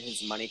to get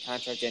his money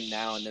contract in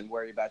now and then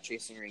worry about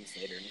chasing rings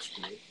later in his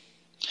career.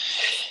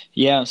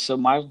 Yeah, so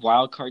my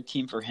wild card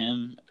team for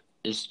him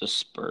is the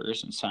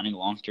Spurs and signing a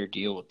long-term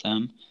deal with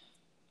them.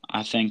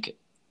 I think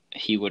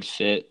he would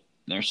fit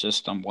their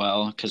system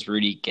well because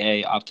Rudy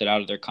Gay opted out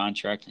of their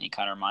contract, and he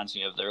kind of reminds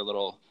me of their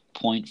little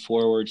point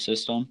forward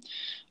system.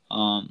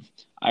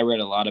 I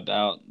read a lot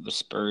about the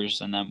Spurs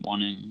and them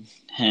wanting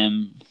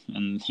him,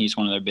 and he's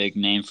one of their big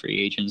name free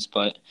agents.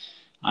 But,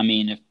 I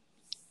mean,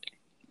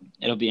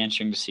 it'll be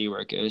interesting to see where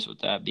it goes with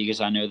that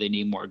because I know they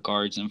need more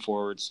guards and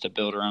forwards to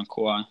build around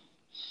Kawhi.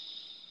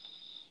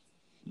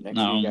 Next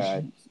we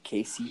got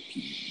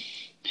KCP.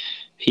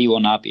 He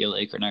will not be a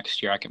Laker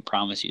next year. I can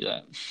promise you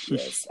that.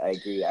 Yes, I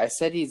agree. I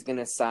said he's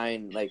gonna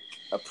sign like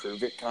a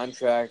prove-it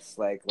contract,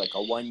 like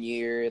a 1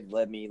 year.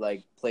 Let me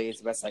like play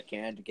as best I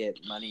can to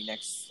get money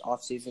next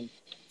offseason.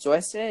 So I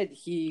said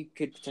he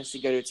could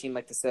potentially go to a team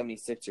like the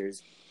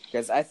 76ers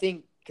because I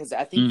think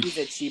he's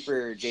a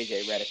cheaper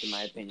JJ Redick in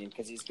my opinion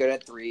because he's good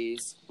at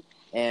threes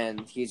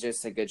and he's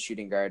just a good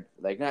shooting guard.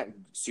 Like not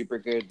super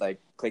good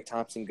like Klay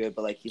Thompson good,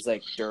 but like he's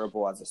like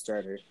durable as a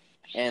starter.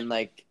 And,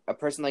 like, a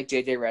person like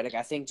J.J. Redick,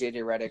 I think J.J.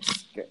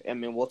 Redick's – I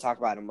mean, we'll talk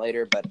about him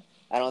later, but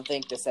I don't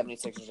think the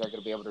 76ers are going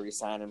to be able to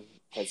re-sign him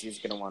because he's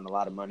going to want a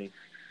lot of money.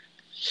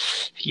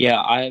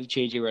 Yeah, I have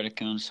J.J. Redick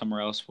going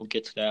somewhere else. We'll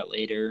get to that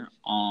later.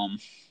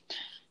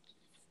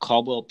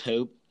 Caldwell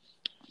Pope,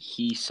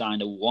 he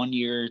signed a 1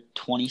 year,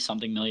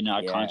 $20-something million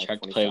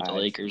contract to play with the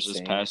Lakers this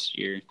past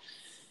year.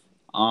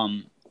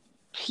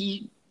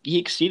 He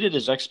exceeded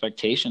his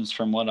expectations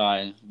from what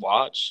I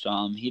watched.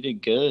 He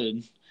did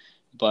good.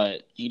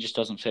 But he just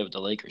doesn't fit what the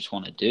Lakers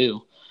want to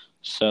do.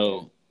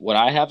 So what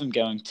I have him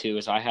going to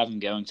is I have him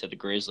going to the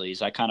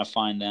Grizzlies. I kind of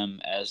find them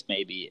as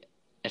maybe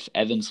if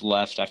Evans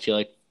left, I feel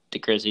like the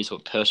Grizzlies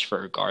would push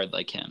for a guard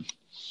like him.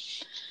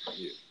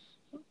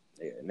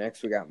 Yeah,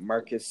 next we got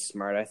Marcus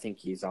Smart. I think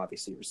he's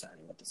obviously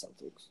resigning with the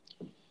Celtics.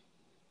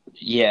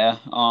 Yeah,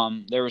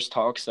 there was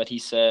talks that he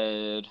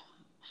said,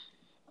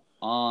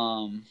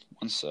 1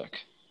 sec.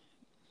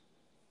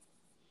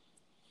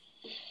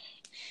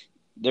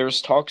 There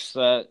was talks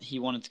that he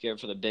wanted to go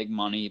for the big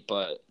money,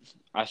 but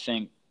I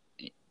think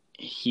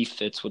he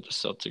fits what the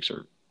Celtics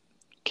are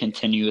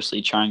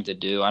continuously trying to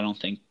do. I don't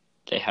think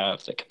they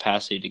have the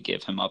capacity to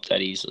give him up that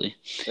easily.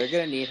 They're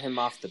going to need him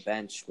off the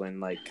bench when,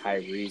 like,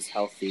 Kyrie's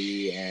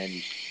healthy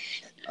and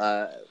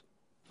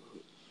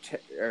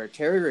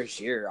Terry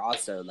Rozier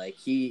also. Like,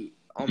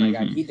 oh, my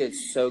God, he did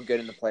so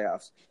good in the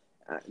playoffs.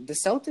 The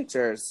Celtics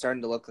are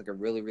starting to look like a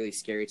really, really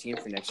scary team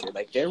for next year.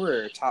 Like, they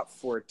were a top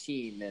 4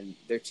 team, and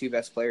their 2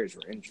 best players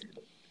were injured.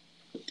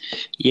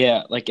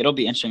 Yeah, like, it'll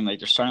be interesting. Like,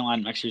 their starting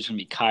line next year is going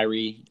to be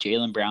Kyrie,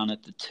 Jaylen Brown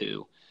at the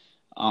 2,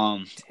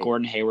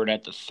 Gordon Hayward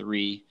at the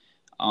 3.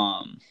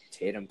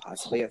 Tatum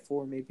possibly at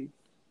 4, maybe?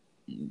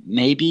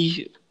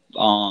 Maybe.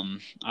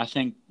 I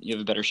think you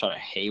have a better shot at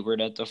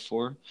Hayward at the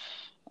 4,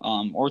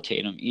 or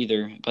Tatum,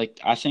 either. Like,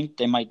 I think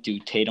they might do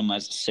Tatum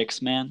as a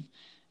 6-man,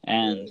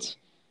 and... Yeah.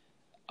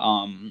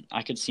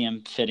 I could see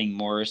him fitting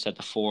Morris at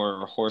the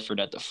 4 or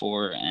Horford at the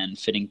 4 and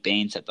fitting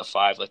Baines at the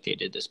 5 like they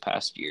did this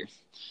past year.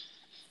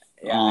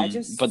 Yeah,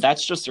 But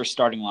that's just their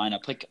starting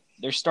lineup. Like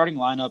their starting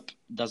lineup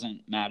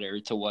doesn't matter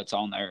to what's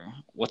on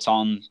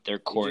their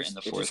court in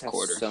the fourth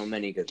quarter. So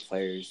many good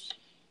players.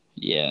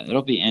 Yeah,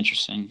 it'll be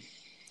interesting.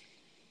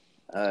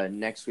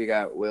 Next we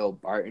got Will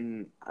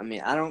Barton. I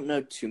mean, I don't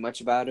know too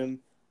much about him.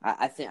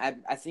 I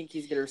think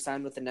he's gonna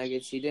resign with the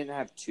Nuggets. He didn't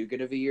have too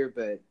good of a year,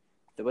 but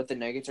what the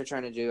Nuggets are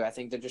trying to do, I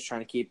think they're just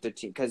trying to keep their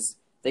team because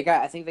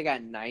I think they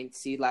got 9th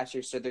seed last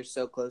year, so they're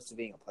so close to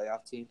being a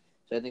playoff team.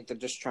 So I think they're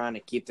just trying to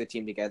keep their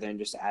team together and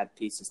just add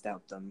pieces to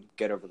help them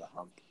get over the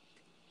hump.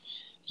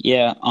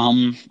 Yeah,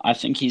 I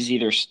think he's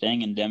either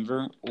staying in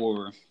Denver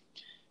or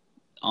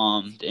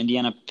the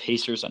Indiana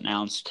Pacers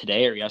announced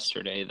today or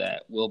yesterday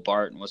that Will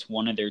Barton was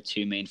one of their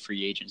 2 main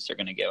free agents they're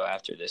going to go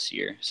after this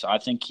year. So I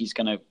think he's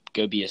going to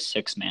go be a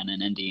 6-man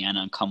in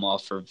Indiana and come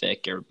off for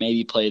Vic or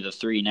maybe play the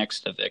 3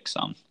 next to Vic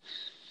some.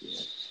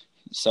 Yeah.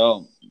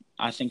 So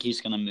I think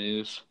he's going to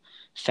move.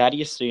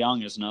 Thaddeus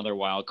Young is another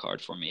wild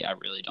card for me. I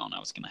really don't know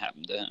what's going to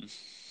happen to him.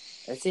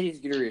 I said he's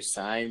going to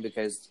resign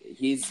because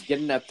he's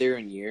getting up there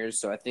in years.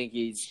 So I think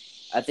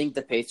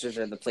the Pacers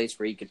are the place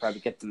where he could probably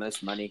get the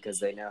most money because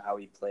they know how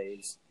he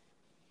plays.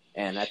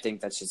 And I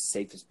think that's just the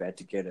safest bet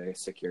to get a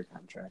secure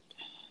contract.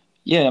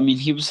 Yeah, I mean,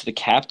 he was the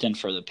captain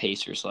for the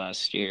Pacers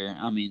last year.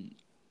 I mean,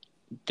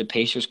 the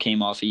Pacers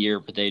came off a year,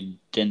 but they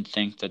didn't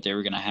think that they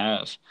were going to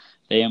have.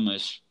 They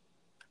almost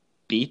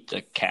beat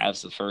the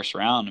Cavs the first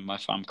round,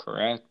 if I'm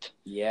correct.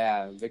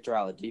 Yeah, Victor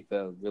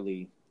Oladipo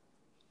really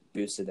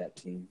boosted that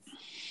team.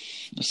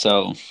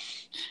 So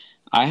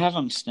I have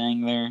him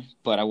staying there,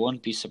 but I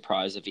wouldn't be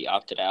surprised if he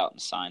opted out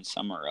and signed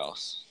somewhere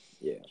else.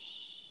 Yeah.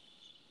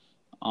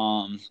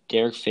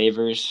 Derek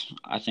Favors,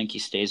 I think he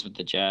stays with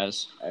the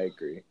Jazz. I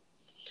agree.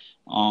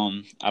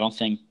 I don't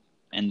think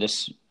in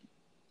this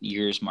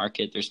year's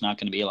market there's not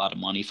going to be a lot of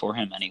money for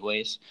him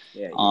anyways.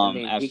 Yeah, I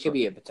mean, he could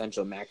be a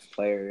potential max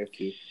player if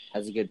he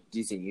has a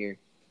decent year.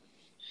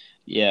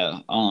 Yeah,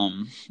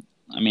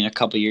 I mean, a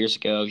couple years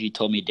ago, if you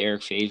told me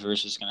Derek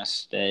Favors was going to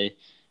stay,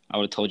 I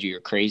would have told you you're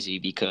crazy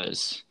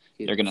because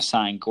they're going to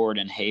sign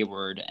Gordon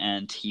Hayward,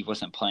 and he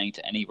wasn't playing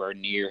to anywhere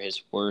near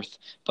his worth.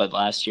 But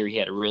last year, he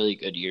had a really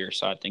good year,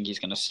 so I think he's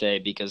going to stay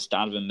because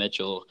Donovan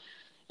Mitchell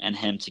and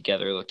him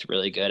together looked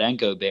really good. And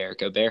Gobert.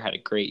 Gobert had a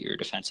great year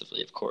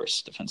defensively, of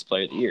course, Defensive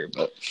Player of the Year.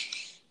 But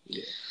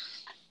yeah.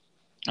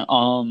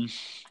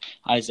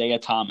 Isaiah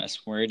Thomas,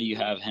 where do you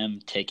have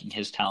him taking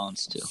his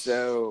talents to?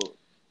 So,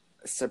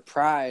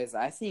 surprise,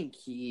 I think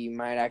he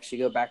might actually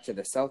go back to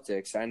the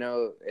Celtics. I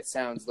know it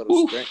sounds a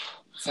little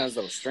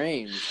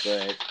strange,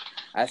 but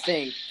I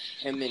think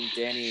him and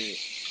Danny,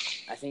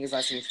 I think his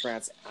last name is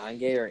pronounced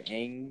Ainge or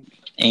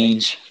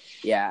Ainge.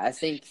 Yeah, I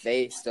think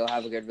they still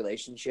have a good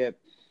relationship.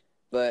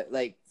 But,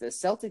 like, the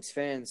Celtics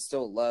fans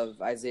still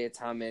love Isaiah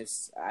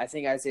Thomas. I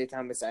think Isaiah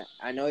Thomas,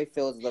 I know he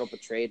feels a little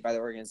betrayed by the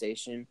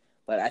organization,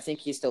 but I think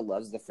he still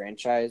loves the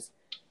franchise.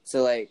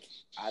 So, like,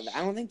 I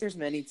don't think there's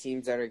many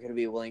teams that are going to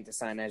be willing to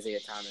sign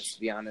Isaiah Thomas,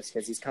 to be honest,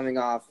 because he's coming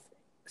off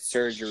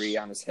surgery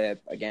on his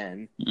hip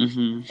again.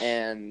 Mm-hmm.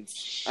 And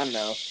I don't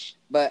know.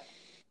 But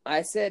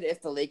I said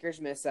if the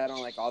Lakers miss out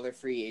on, like, all their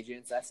free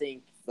agents, I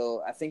think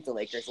the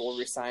Lakers will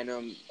re-sign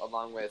him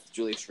along with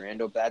Julius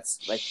Randle. But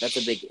that's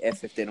a big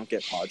if they don't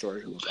get Paul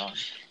George or LeBron.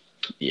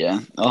 Yeah.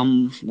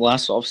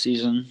 Last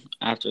offseason,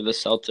 after the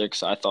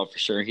Celtics, I thought for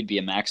sure he'd be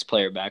a max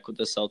player back with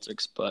the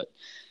Celtics, but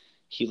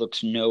he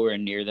looks nowhere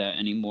near that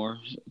anymore.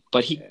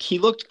 But he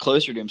looked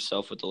closer to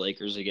himself with the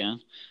Lakers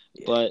again.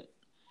 Yeah. But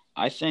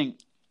I think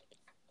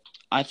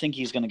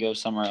he's going to go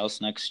somewhere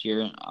else next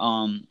year.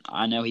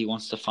 I know he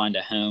wants to find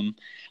a home.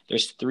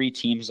 There's 3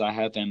 teams I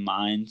have in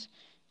mind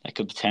that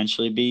could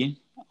potentially be.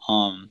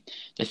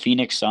 The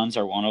Phoenix Suns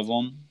are one of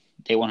them.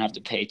 They won't have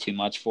to pay too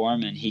much for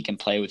him, and he can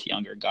play with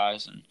younger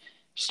guys and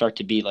start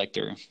to be like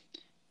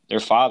their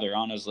father,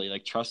 honestly,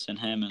 like trusting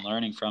him and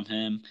learning from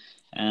him.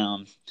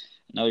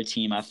 Another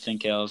team I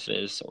think of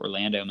is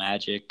Orlando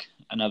Magic,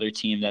 another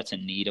team that's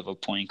in need of a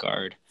point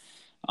guard.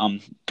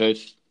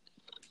 Both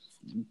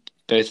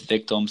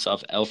victims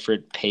of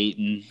Elfrid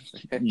Payton.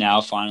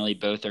 Now finally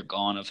both are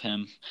gone of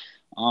him.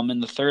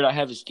 And the third I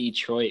have is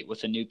Detroit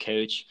with a new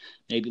coach,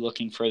 maybe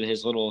looking for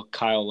his little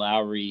Kyle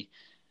Lowry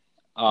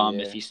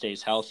if he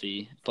stays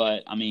healthy.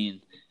 But, I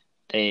mean,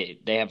 they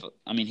have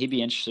 – I mean, he'd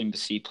be interesting to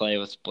see play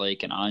with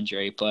Blake and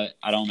Andre, but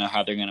I don't know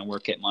how they're going to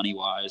work it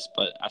money-wise,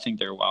 but I think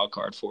they're a wild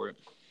card for it.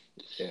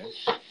 Yeah.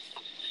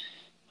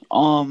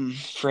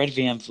 Fred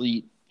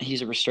VanVleet,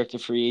 he's a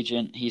restricted free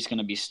agent. He's going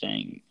to be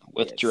staying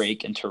with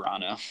Drake in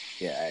Toronto.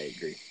 Yeah, I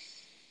agree.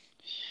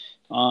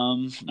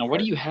 Now, what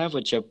do you have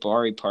with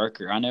Jabari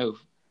Parker? I know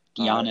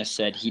Giannis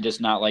said he does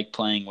not like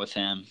playing with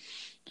him.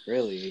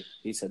 Really?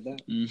 He said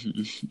that?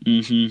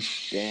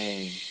 Mm-hmm.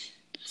 Dang.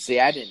 See,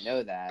 I didn't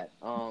know that.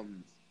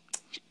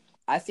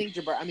 I think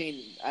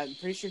I'm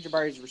pretty sure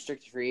Jabari's a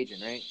restricted free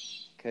agent, right?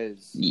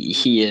 Because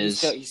he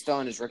is. He's still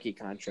on his rookie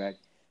contract.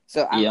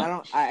 So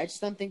I just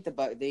don't think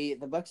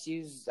the Bucks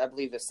used, I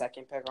believe, the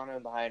second pick on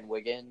him behind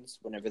Wiggins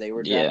whenever they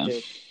were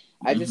drafted.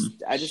 Yeah.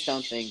 I just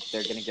don't think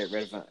they're going to get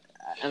rid of him.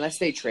 Unless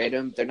they trade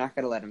him, they're not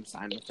going to let him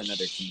sign with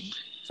another team.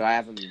 So I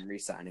have him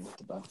re-signing with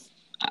the Bucks.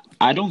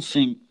 I don't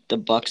think the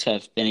Bucks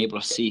have been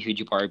able to see who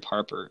Jabari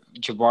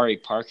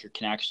Parker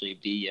can actually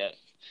be yet.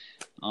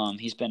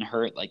 He's been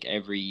hurt like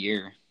every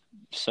year.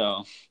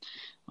 So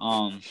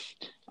I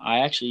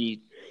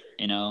actually,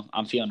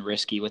 I'm feeling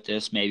risky with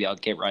this. Maybe I'll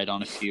get right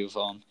on a few of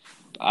them.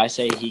 I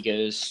say he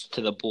goes to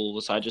the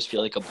Bulls. I just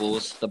feel like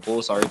the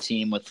Bulls are a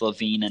team with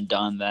LaVine and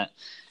Dunn that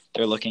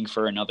they're looking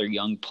for another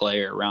young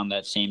player around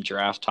that same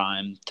draft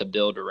time to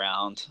build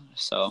around.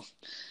 So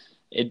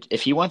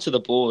if he went to the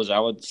Bulls, I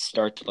would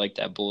start to like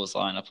that Bulls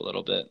lineup a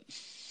little bit.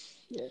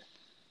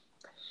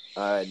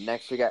 Yeah.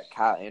 Next, we got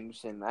Kyle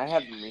Anderson. I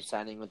have him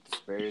re-signing with the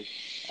Spurs.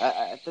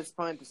 At this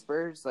point, the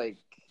Spurs,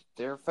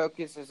 their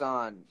focus is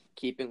on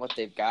keeping what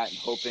they've got and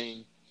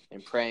hoping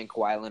and praying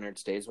Kawhi Leonard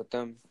stays with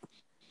them.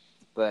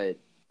 But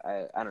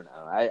I don't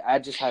know. I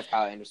just have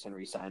Kyle Anderson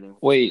re-signing.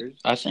 Wait,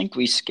 I think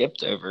we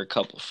skipped over a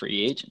couple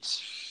free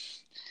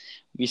agents.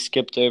 We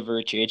skipped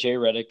over J.J.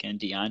 Redick and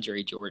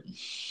DeAndre Jordan.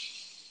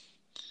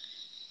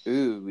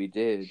 Ooh, we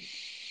did.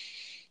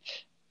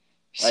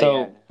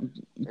 So,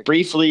 yeah.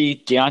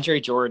 briefly,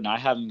 DeAndre Jordan, I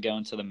have him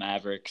going to the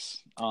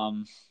Mavericks.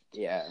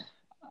 Yeah.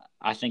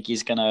 I think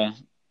he's going to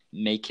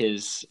make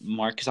his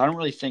mark because I don't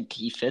really think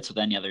he fits with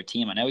any other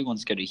team. I know he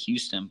wants to go to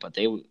Houston, but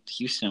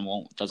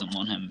Houston doesn't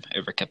want him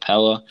over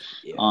Capella.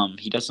 Yeah.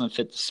 He doesn't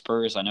fit the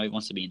Spurs. I know he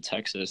wants to be in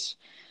Texas.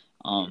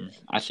 Yeah.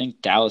 I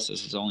think Dallas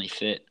is his only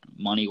fit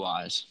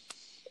money-wise.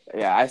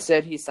 Yeah, I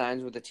said he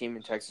signs with a team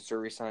in Texas or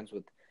resigns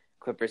with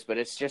Clippers, but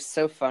it's just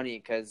so funny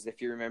because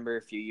if you remember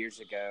a few years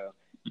ago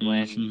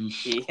when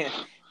he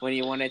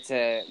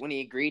when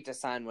he agreed to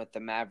sign with the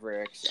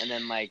Mavericks, and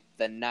then like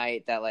the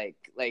night that like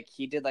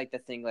he did like the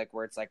thing like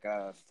where it's like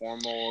a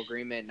formal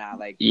agreement, not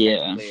like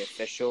technically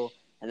official,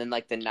 and then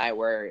like the night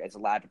where it's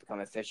allowed to become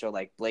official,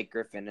 like Blake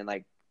Griffin and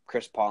like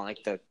Chris Paul and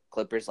like the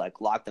Clippers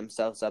like locked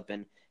themselves up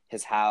in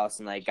his house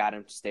and like got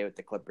him to stay with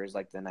the Clippers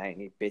like the night,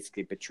 and he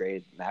basically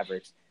betrayed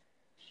Mavericks.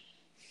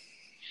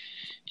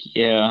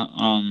 Yeah,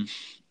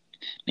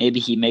 maybe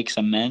he makes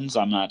amends.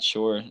 I'm not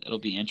sure. It'll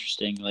be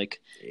interesting.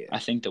 Like, I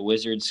think the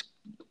Wizards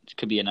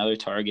could be another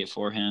target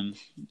for him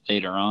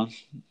later on,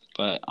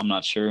 but I'm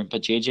not sure.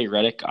 But JJ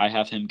Redick, I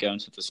have him going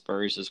to the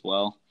Spurs as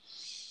well.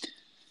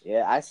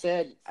 Yeah, I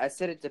said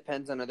it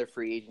depends on other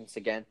free agents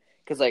again,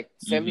 because like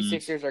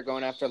 76ers are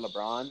going after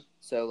LeBron,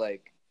 so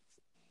like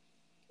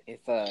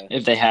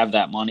if they have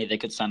that money, they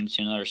could sign him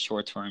to another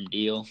short-term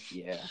deal.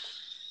 Yeah,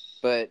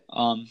 but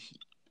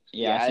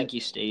I think he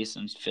stays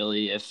in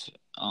Philly if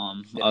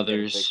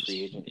others.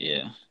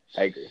 Yeah,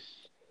 I agree.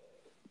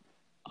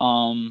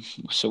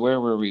 So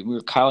where were we? We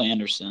were Kyle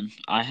Anderson.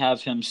 I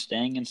have him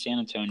staying in San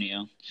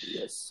Antonio.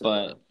 Yes,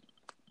 but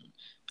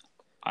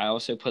I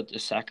also put the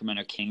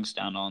Sacramento Kings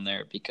down on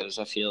there because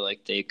I feel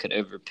like they could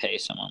overpay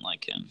someone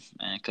like him,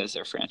 and because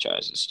their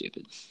franchise is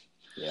stupid.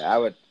 Yeah, I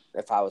would.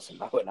 If I was him,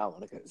 I would not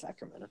want to go to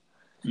Sacramento.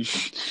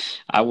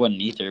 I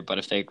wouldn't either, but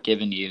if they're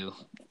giving you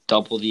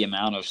double the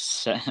amount of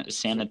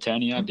San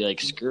Antonio, I'd be like,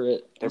 screw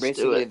it. They're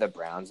basically the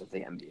Browns of the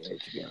NBA,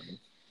 to be honest.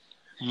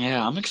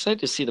 Yeah, I'm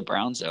excited to see the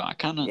Browns, though. I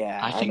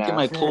think they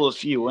might pull a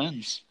few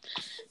wins.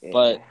 Yeah.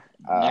 But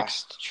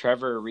next,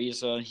 Trevor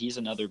Ariza, he's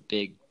another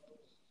big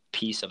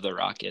piece of the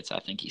Rockets. I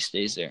think he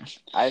stays there.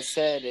 I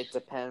said it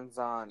depends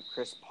on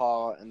Chris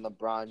Paul and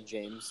LeBron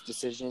James'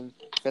 decision.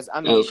 Because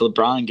if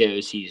LeBron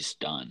goes, he's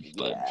done.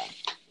 But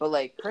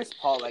like Chris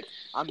Paul, like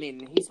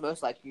he's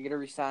most likely going to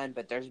resign.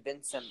 But there's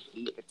been some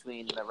heat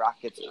between the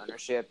Rockets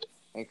ownership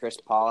and Chris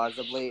Paul as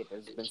of late.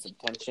 There's been some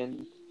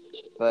tension,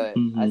 but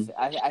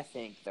I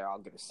think they're all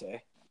going to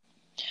stay.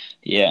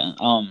 Yeah.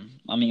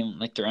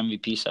 Like their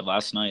MVP said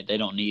last night, they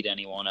don't need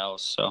anyone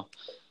else. So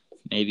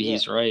maybe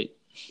he's right.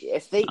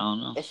 If they, I don't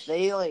know. If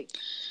they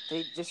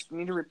just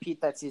need to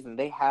repeat that season.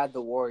 They had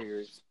the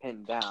Warriors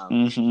pinned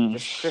down.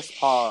 Just Chris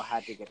Paul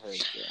had to get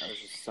hurt. Yeah, I was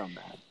just so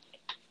mad.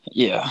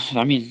 Yeah,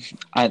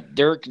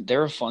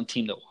 they're a fun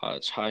team to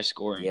watch, high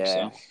scoring.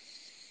 Yeah.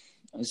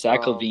 So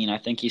Zach LaVine, I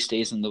think he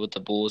stays with the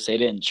Bulls. They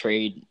didn't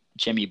trade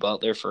Jimmy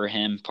Butler for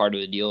him, part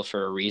of the deal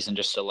for a reason,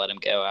 just to let him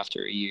go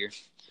after a year.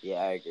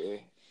 Yeah, I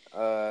agree.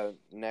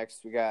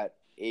 Next we got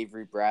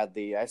Avery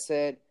Bradley. I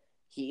said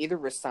he either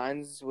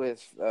resigns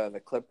with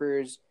the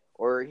Clippers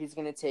or he's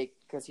going to take,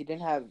 because he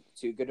didn't have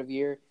too good of a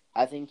year,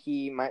 I think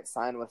he might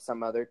sign with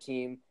some other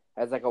team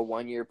as like a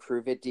 1-year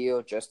prove-it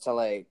deal just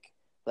to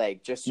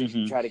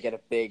try to get a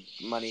big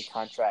money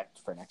contract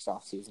for next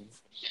offseason.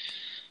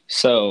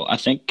 So I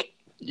think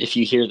if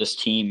you hear this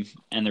team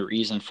and the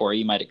reason for it,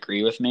 you might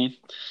agree with me.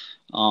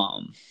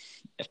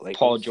 If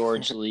Paul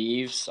George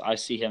leaves, I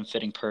see him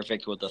fitting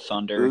perfect with the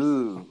Thunder.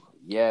 Ooh.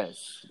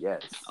 Yes.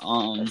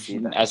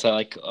 As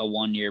a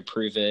 1-year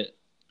prove it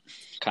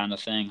kind of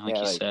thing, like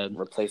you said,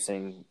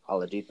 replacing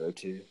Oladipo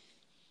too.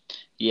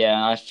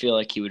 Yeah, I feel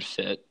like he would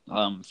fit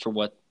for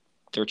what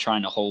they're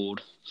trying to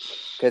hold.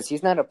 Because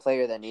he's not a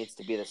player that needs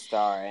to be the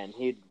star, and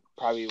he'd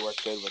probably work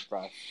good with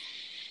Russ.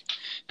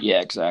 Yeah,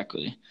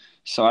 exactly.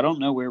 So I don't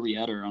know where we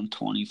are on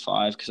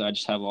 25 because I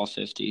just have all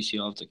 50, so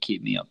you'll have to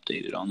keep me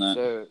updated on that.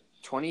 So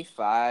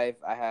 25,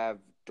 I have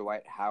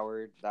Dwight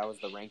Howard. That was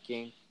the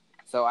ranking.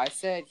 So I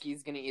said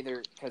he's going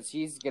to because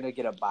he's going to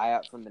get a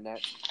buyout from the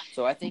Nets.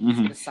 So I think he's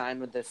going to sign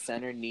with the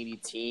center needy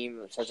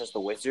team, such as the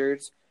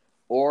Wizards.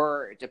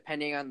 Or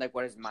depending on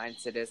what his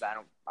mindset is,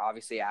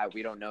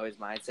 we don't know his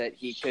mindset.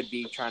 He could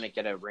be trying to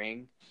get a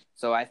ring.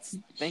 So I'm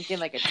thinking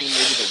a team, maybe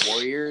the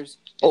Warriors,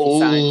 if he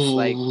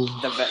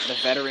signs the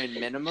veteran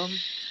minimum.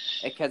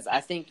 Because I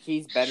think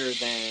he's better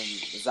than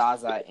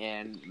Zaza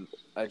and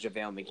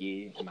JaVale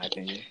McGee, in my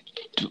opinion.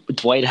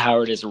 Dwight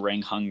Howard is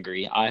ring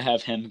hungry. I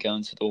have him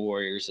going to the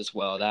Warriors as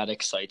well. That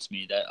excites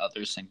me that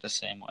others think the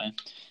same way.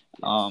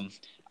 Yes.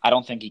 I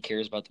don't think he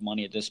cares about the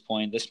money at this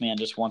point. This man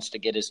just wants to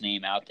get his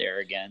name out there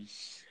again.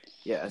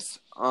 Yes.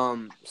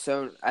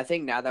 So I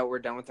think now that we're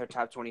done with our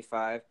top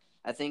 25,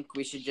 I think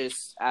we should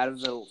just, out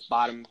of the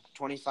bottom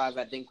 25,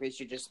 I think we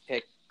should just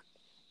pick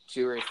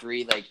 2 or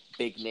 3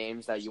 big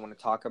names that you want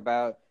to talk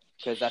about.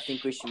 Because I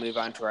think we should move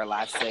on to our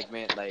last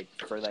segment,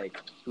 for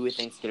who we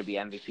think's going to be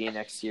MVP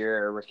next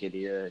year or Rookie of the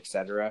Year,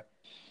 etc.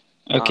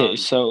 Okay, Um,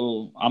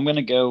 so I'm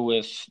gonna go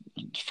with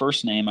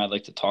first name I'd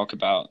like to talk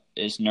about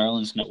is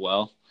Nerlens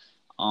Noel.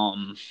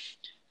 Um,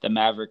 the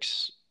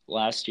Mavericks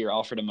last year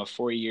offered him a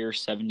 4-year,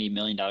 $70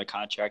 million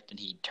contract, and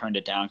he turned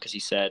it down because he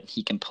said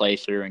he can play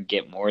through and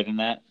get more than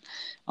that.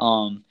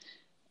 Um,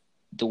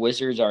 the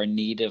Wizards are in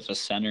need of a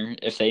center.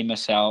 If they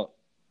miss out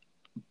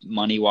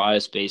money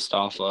wise based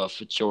off of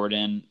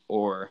Jordan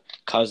or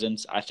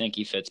Cousins, I think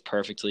he fits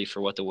perfectly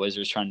for what the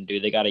Wizards are trying to do.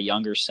 They got a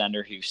younger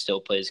center who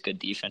still plays good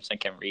defense and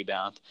can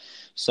rebound.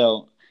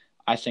 So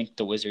I think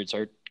the Wizards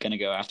are going to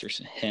go after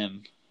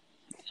him.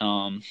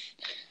 Um,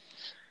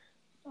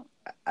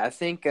 I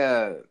think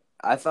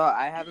I thought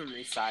I have him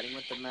re-signing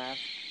with the Mavs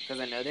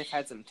because I know they've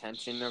had some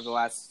tension over the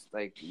last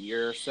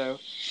year or so.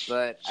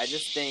 But I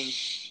just think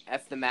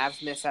if the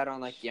Mavs miss out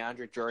on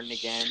DeAndre Jordan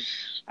again,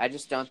 I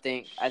just don't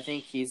think I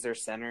think he's their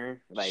center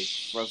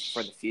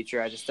for the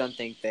future. I just don't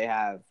think they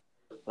have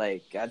I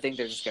think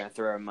they're just gonna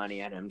throw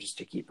money at him just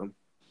to keep him.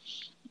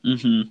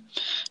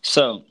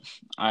 So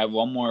I have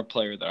one more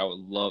player that I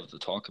would love to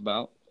talk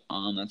about.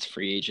 That's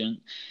free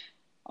agent.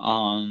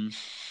 Um,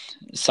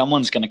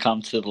 someone's going to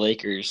come to the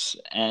Lakers,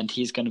 and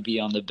he's going to be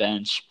on the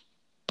bench,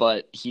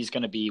 but he's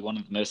going to be one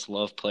of the most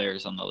loved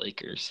players on the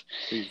Lakers.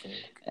 Who do you think?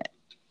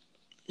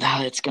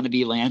 It's going to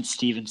be Lance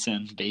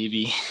Stevenson,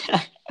 baby.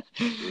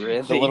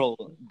 Really?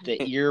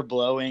 The ear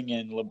blowing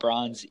in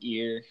LeBron's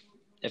ear.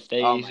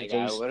 Oh my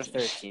God! What if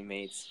they're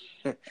teammates?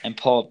 And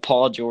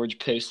Paul George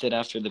posted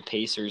after the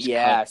Pacers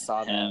Yeah, I cut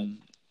saw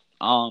him.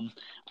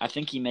 I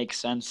think he makes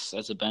sense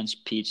as a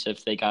bench piece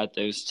if they got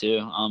those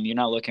two. You're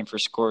not looking for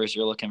scorers;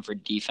 you're looking for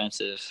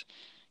defensive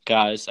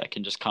guys that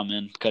can just come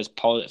in because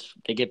if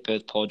they get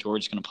both, Paul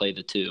George is going to play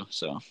the two,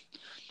 so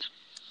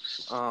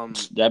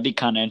that'd be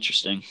kind of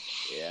interesting.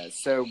 Yeah.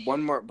 So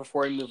one more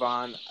before we move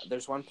on.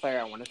 There's one player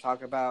I want to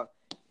talk about.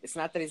 It's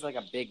not that he's a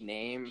big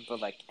name, but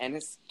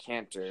Enes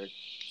Kanter,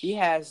 he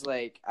has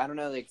I don't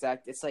know the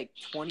exact. It's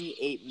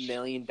 $28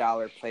 million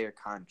player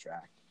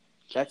contract.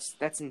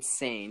 That's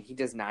insane. He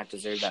does not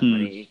deserve that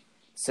money.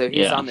 So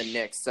he's on the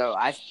Knicks. So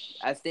I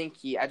think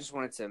I just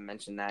wanted to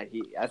mention that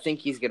I think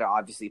he's gonna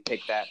obviously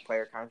pick that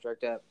player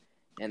contract up,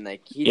 and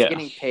he's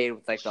getting paid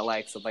with the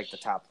likes of the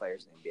top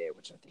players in the NBA,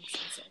 which I think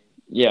is insane.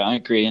 Yeah, I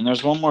agree. And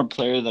there's one more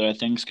player that I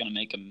think is gonna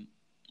make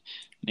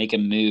a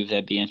move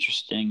that'd be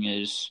interesting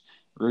is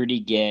Rudy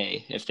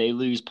Gay. If they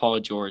lose Paul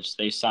George,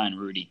 they sign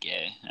Rudy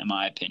Gay, in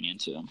my opinion,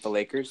 too. The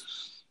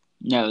Lakers?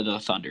 No, the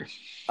Thunder.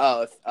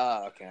 Oh,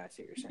 okay. I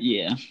see what you're saying.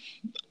 Yeah.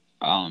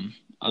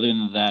 Other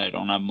than that, I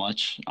don't have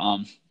much.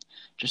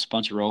 Just a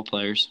bunch of role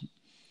players.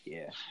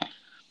 Yeah.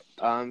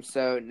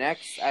 So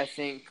next, I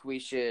think we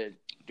should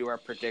do our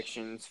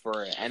predictions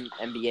for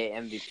NBA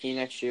MVP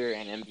next year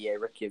and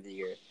NBA Rookie of the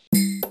Year.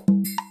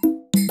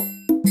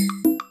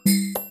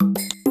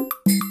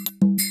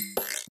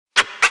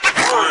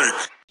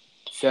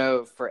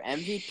 So for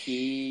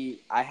MVP,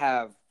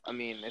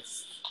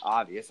 it's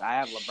obvious. I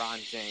have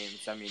LeBron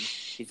James.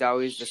 He's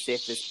always the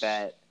safest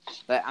bet.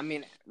 But,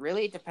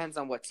 really it depends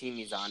on what team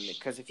he's on.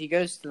 Because if he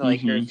goes to the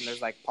Lakers and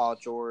there's, Paul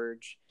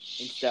George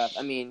and stuff,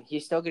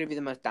 he's still going to be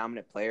the most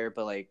dominant player.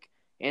 But,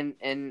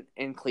 in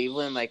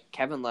Cleveland,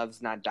 Kevin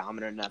Love's not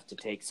dominant enough to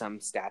take some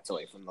stats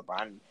away from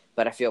LeBron.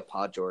 But I feel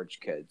Paul George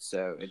could.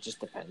 So it just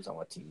depends on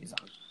what team he's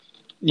on.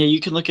 Yeah, you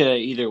can look at it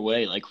either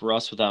way.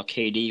 Russ without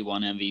KD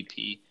won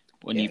MVP.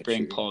 When you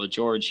bring true. Paul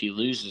George, he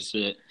loses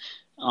it.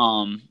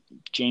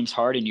 James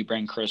Harden, you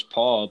bring Chris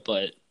Paul,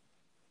 but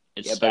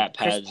stat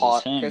pads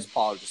is him. Chris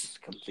Paul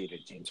just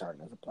completed James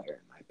Harden as a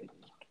player, in my opinion.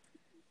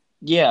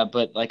 Yeah,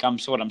 but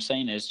what I'm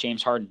saying is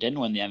James Harden didn't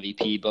win the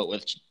MVP, but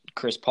with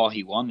Chris Paul,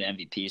 he won the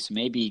MVP. So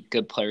maybe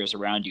good players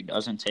around you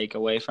doesn't take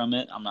away from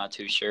it. I'm not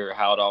too sure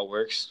how it all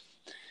works.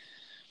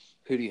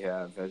 Who do you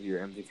have as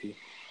your MVP?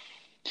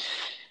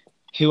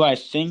 Who I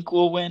think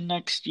will win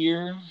next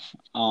year?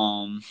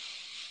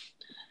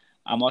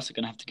 I'm also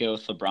going to have to go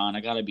with LeBron.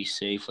 I got to be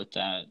safe with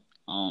that.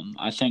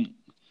 I think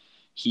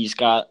he's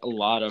got a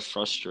lot of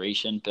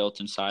frustration built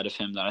inside of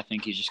him that I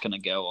think he's just going to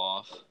go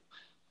off.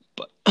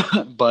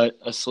 But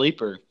a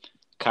sleeper,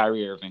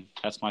 Kyrie Irving.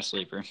 That's my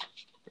sleeper.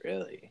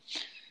 Really?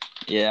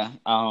 Yeah.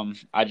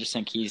 I just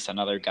think he's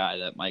another guy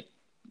that might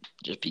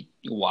just be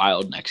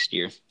wild next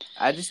year.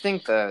 I just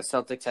think the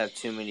Celtics have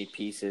too many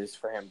pieces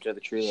for him to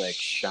truly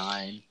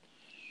shine.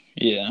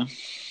 Yeah.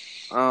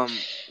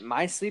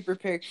 My sleeper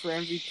pick for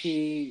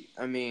MVP,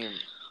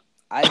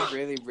 I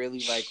really,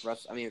 really like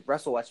Russell.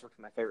 Russell Westbrook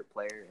is my favorite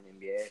player in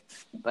the NBA.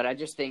 But I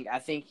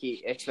think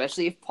he,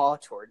 especially if Paul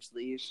George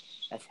leaves,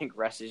 I think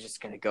Russ is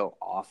just going to go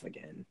off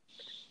again.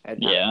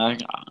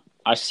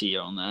 I see you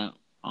on that.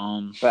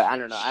 But I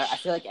don't know. I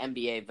feel like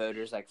NBA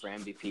voters for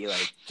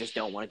MVP just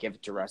don't want to give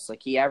it to Russ.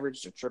 He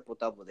averaged a triple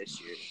double this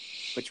year,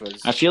 which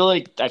was. I feel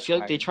like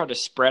they try to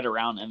spread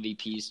around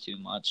MVPs too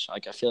much. I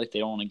feel like they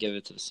don't want to give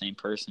it to the same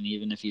person,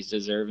 even if he's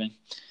deserving.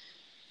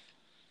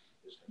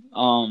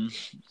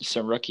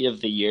 So Rookie of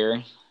the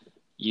Year,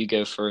 you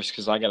go first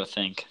because I got to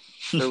think.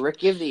 So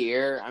Rookie of the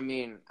Year,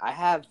 I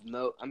have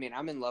Mo.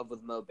 I'm in love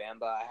with Mo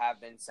Bamba. I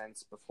have been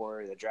since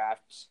before the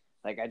draft.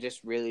 I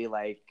just really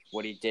like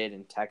what he did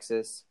in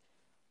Texas.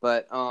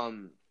 But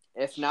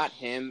if not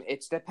him,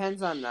 it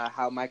depends on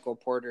how Michael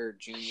Porter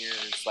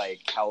Jr.'s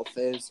like health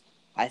is.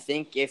 I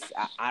think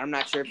I'm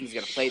not sure if he's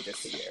gonna play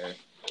this year,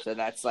 so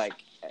that's like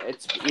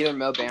it's either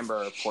Mo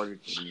Bamba or Porter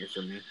Jr.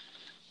 for me.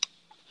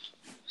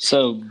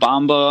 So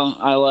Bamba,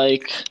 I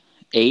like.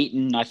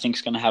 Ayton, I think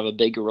is going to have a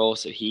bigger role,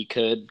 so he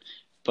could.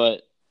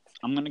 But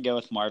I'm going to go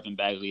with Marvin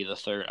Bagley the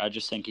third. I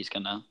just think he's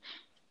going to.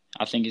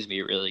 I think he's going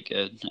to be really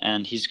good,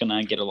 and he's going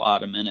to get a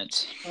lot of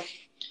minutes.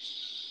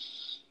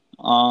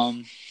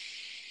 And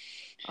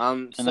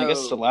I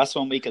guess the last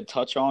one we could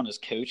touch on is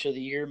Coach of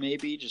the Year,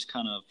 maybe just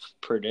kind of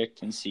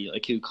predict and see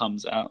like who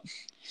comes out.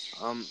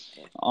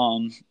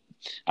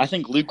 I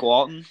think Luke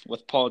Walton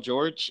with Paul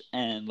George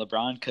and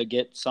LeBron could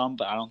get some,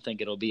 but I don't think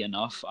it'll be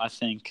enough. I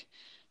think.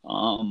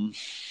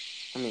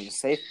 I mean, a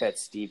safe bet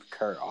Steve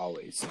Kerr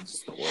always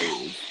since the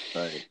Warriors,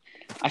 but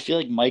I feel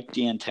like Mike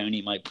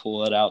D'Antoni might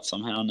pull it out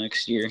somehow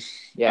next year.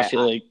 Yeah, I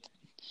feel like.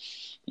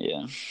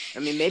 Yeah. I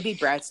mean, maybe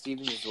Brad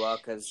Stevens as well,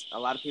 because a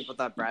lot of people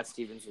thought Brad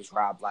Stevens was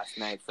robbed last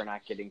night for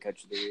not getting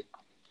Coach of the Year.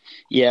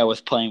 Yeah,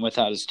 with playing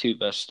without his two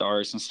best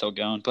stars and still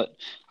going. But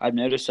I've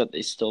noticed that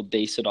they still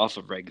base it off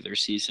of regular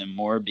season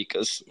more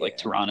because,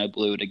 Toronto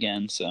blew it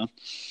again. So,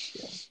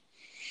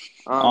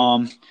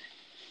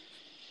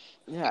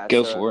 yeah.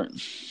 Go for it.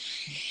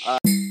 I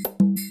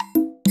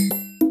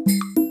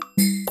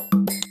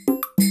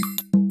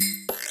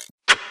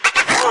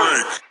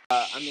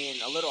mean,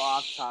 a little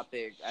off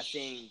topic. I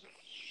think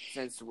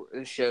since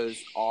this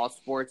show's all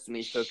sports and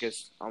we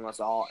focus almost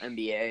all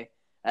NBA,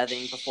 I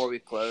think before we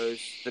close,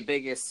 the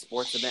biggest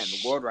sports event in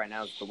the world right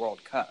now is the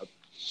World Cup.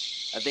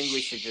 I think we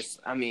should just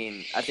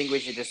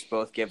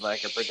both give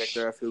like a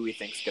predictor of who we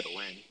think's gonna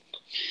win.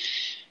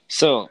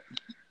 So,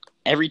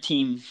 every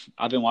team,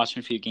 I've been watching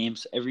a few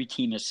games, every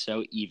team is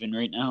so even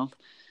right now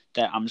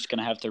that I'm just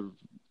gonna have to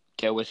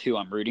go with who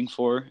I'm rooting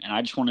for, and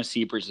I just want to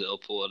see Brazil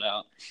pull it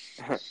out.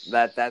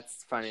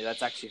 That's funny.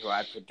 That's actually who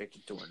I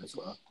predicted to win as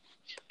well.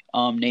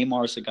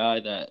 Neymar's a guy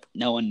that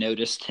no one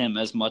noticed him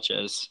as much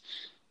as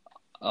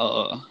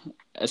Messi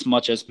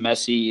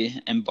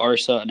and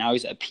Barca. Now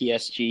he's at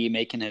PSG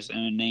making his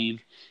own name.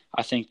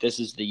 I think this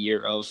is the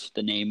year of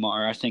the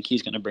Neymar. I think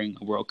he's going to bring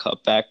the World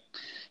Cup back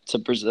to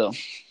Brazil.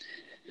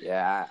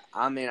 Yeah,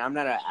 I mean, I'm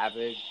not an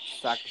avid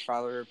soccer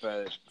follower,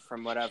 but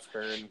from what I've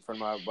heard and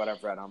from what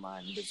I've read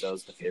online,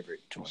 Brazil's the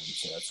favorite to win,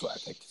 so that's what I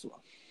picked as well.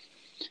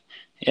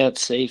 Yeah,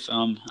 it's safe.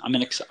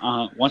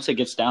 Once it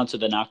gets down to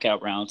the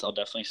knockout rounds, I'll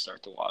definitely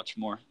start to watch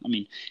more. I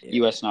mean,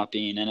 U.S. not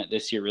being in it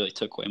this year really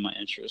took away my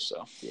interest.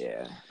 So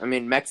yeah, I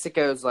mean,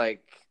 Mexico's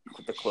like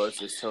the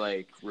closest to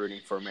like rooting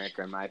for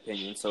America in my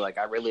opinion. So like,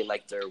 I really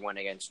liked their win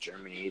against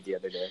Germany the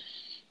other day.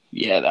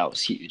 Yeah, that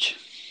was huge.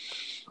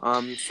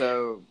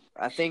 So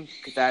I think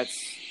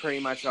that's pretty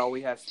much all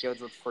we have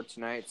scheduled for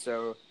tonight.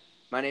 So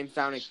my name's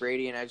Dominic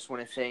Brady, and I just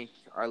want to thank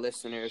our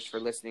listeners for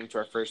listening to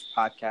our first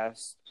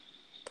podcast.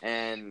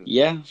 And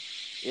yeah,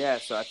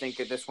 so I think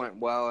that this went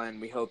well,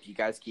 and we hope you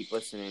guys keep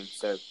listening.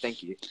 So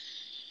thank you.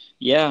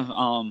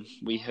 Yeah,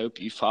 we hope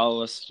you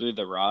follow us through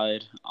the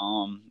ride.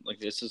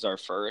 This is our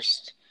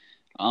first.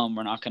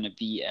 We're not going to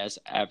be as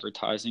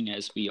advertising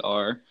as we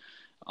are,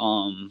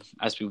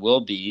 as we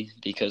will be,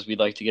 because we'd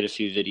like to get a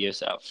few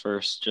videos out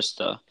first, just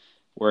to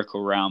work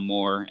around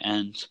more.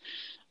 And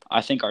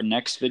I think our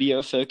next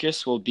video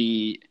focus will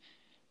be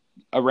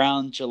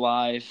around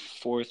July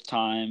 4th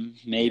time,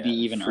 maybe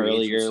even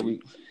earlier. We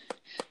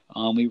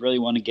really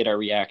want to get our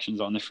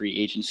reactions on the free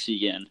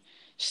agency and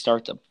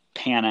start to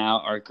pan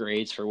out our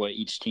grades for what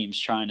each team's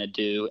trying to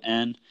do,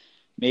 and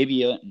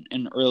maybe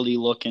an early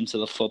look into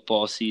the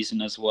football season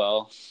as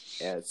well.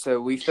 Yeah, so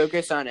we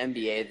focus on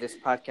NBA this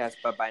podcast,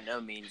 but by no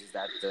means is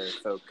that the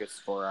focus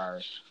for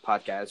our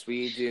podcast.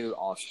 We do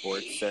all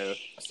sports, so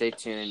stay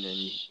tuned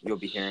and you'll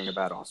be hearing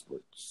about all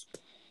sports.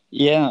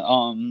 Yeah,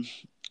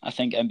 I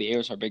think NBA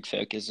was our big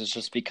focus. It's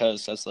just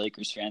because as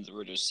Lakers fans,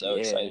 we're just so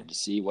excited to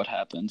see what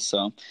happens.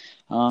 So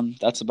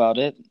that's about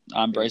it.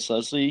 I'm Bryce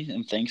Leslie,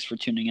 and thanks for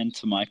tuning in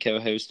to my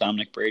co-host,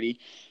 Dominic Brady,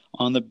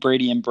 on the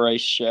Brady and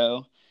Bryce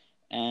Show.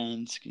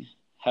 And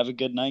have a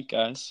good night,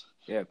 guys.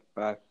 Yeah,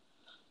 bye.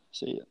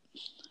 See ya.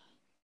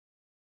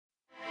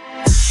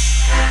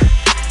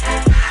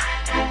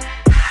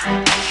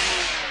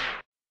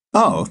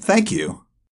 Oh, thank you.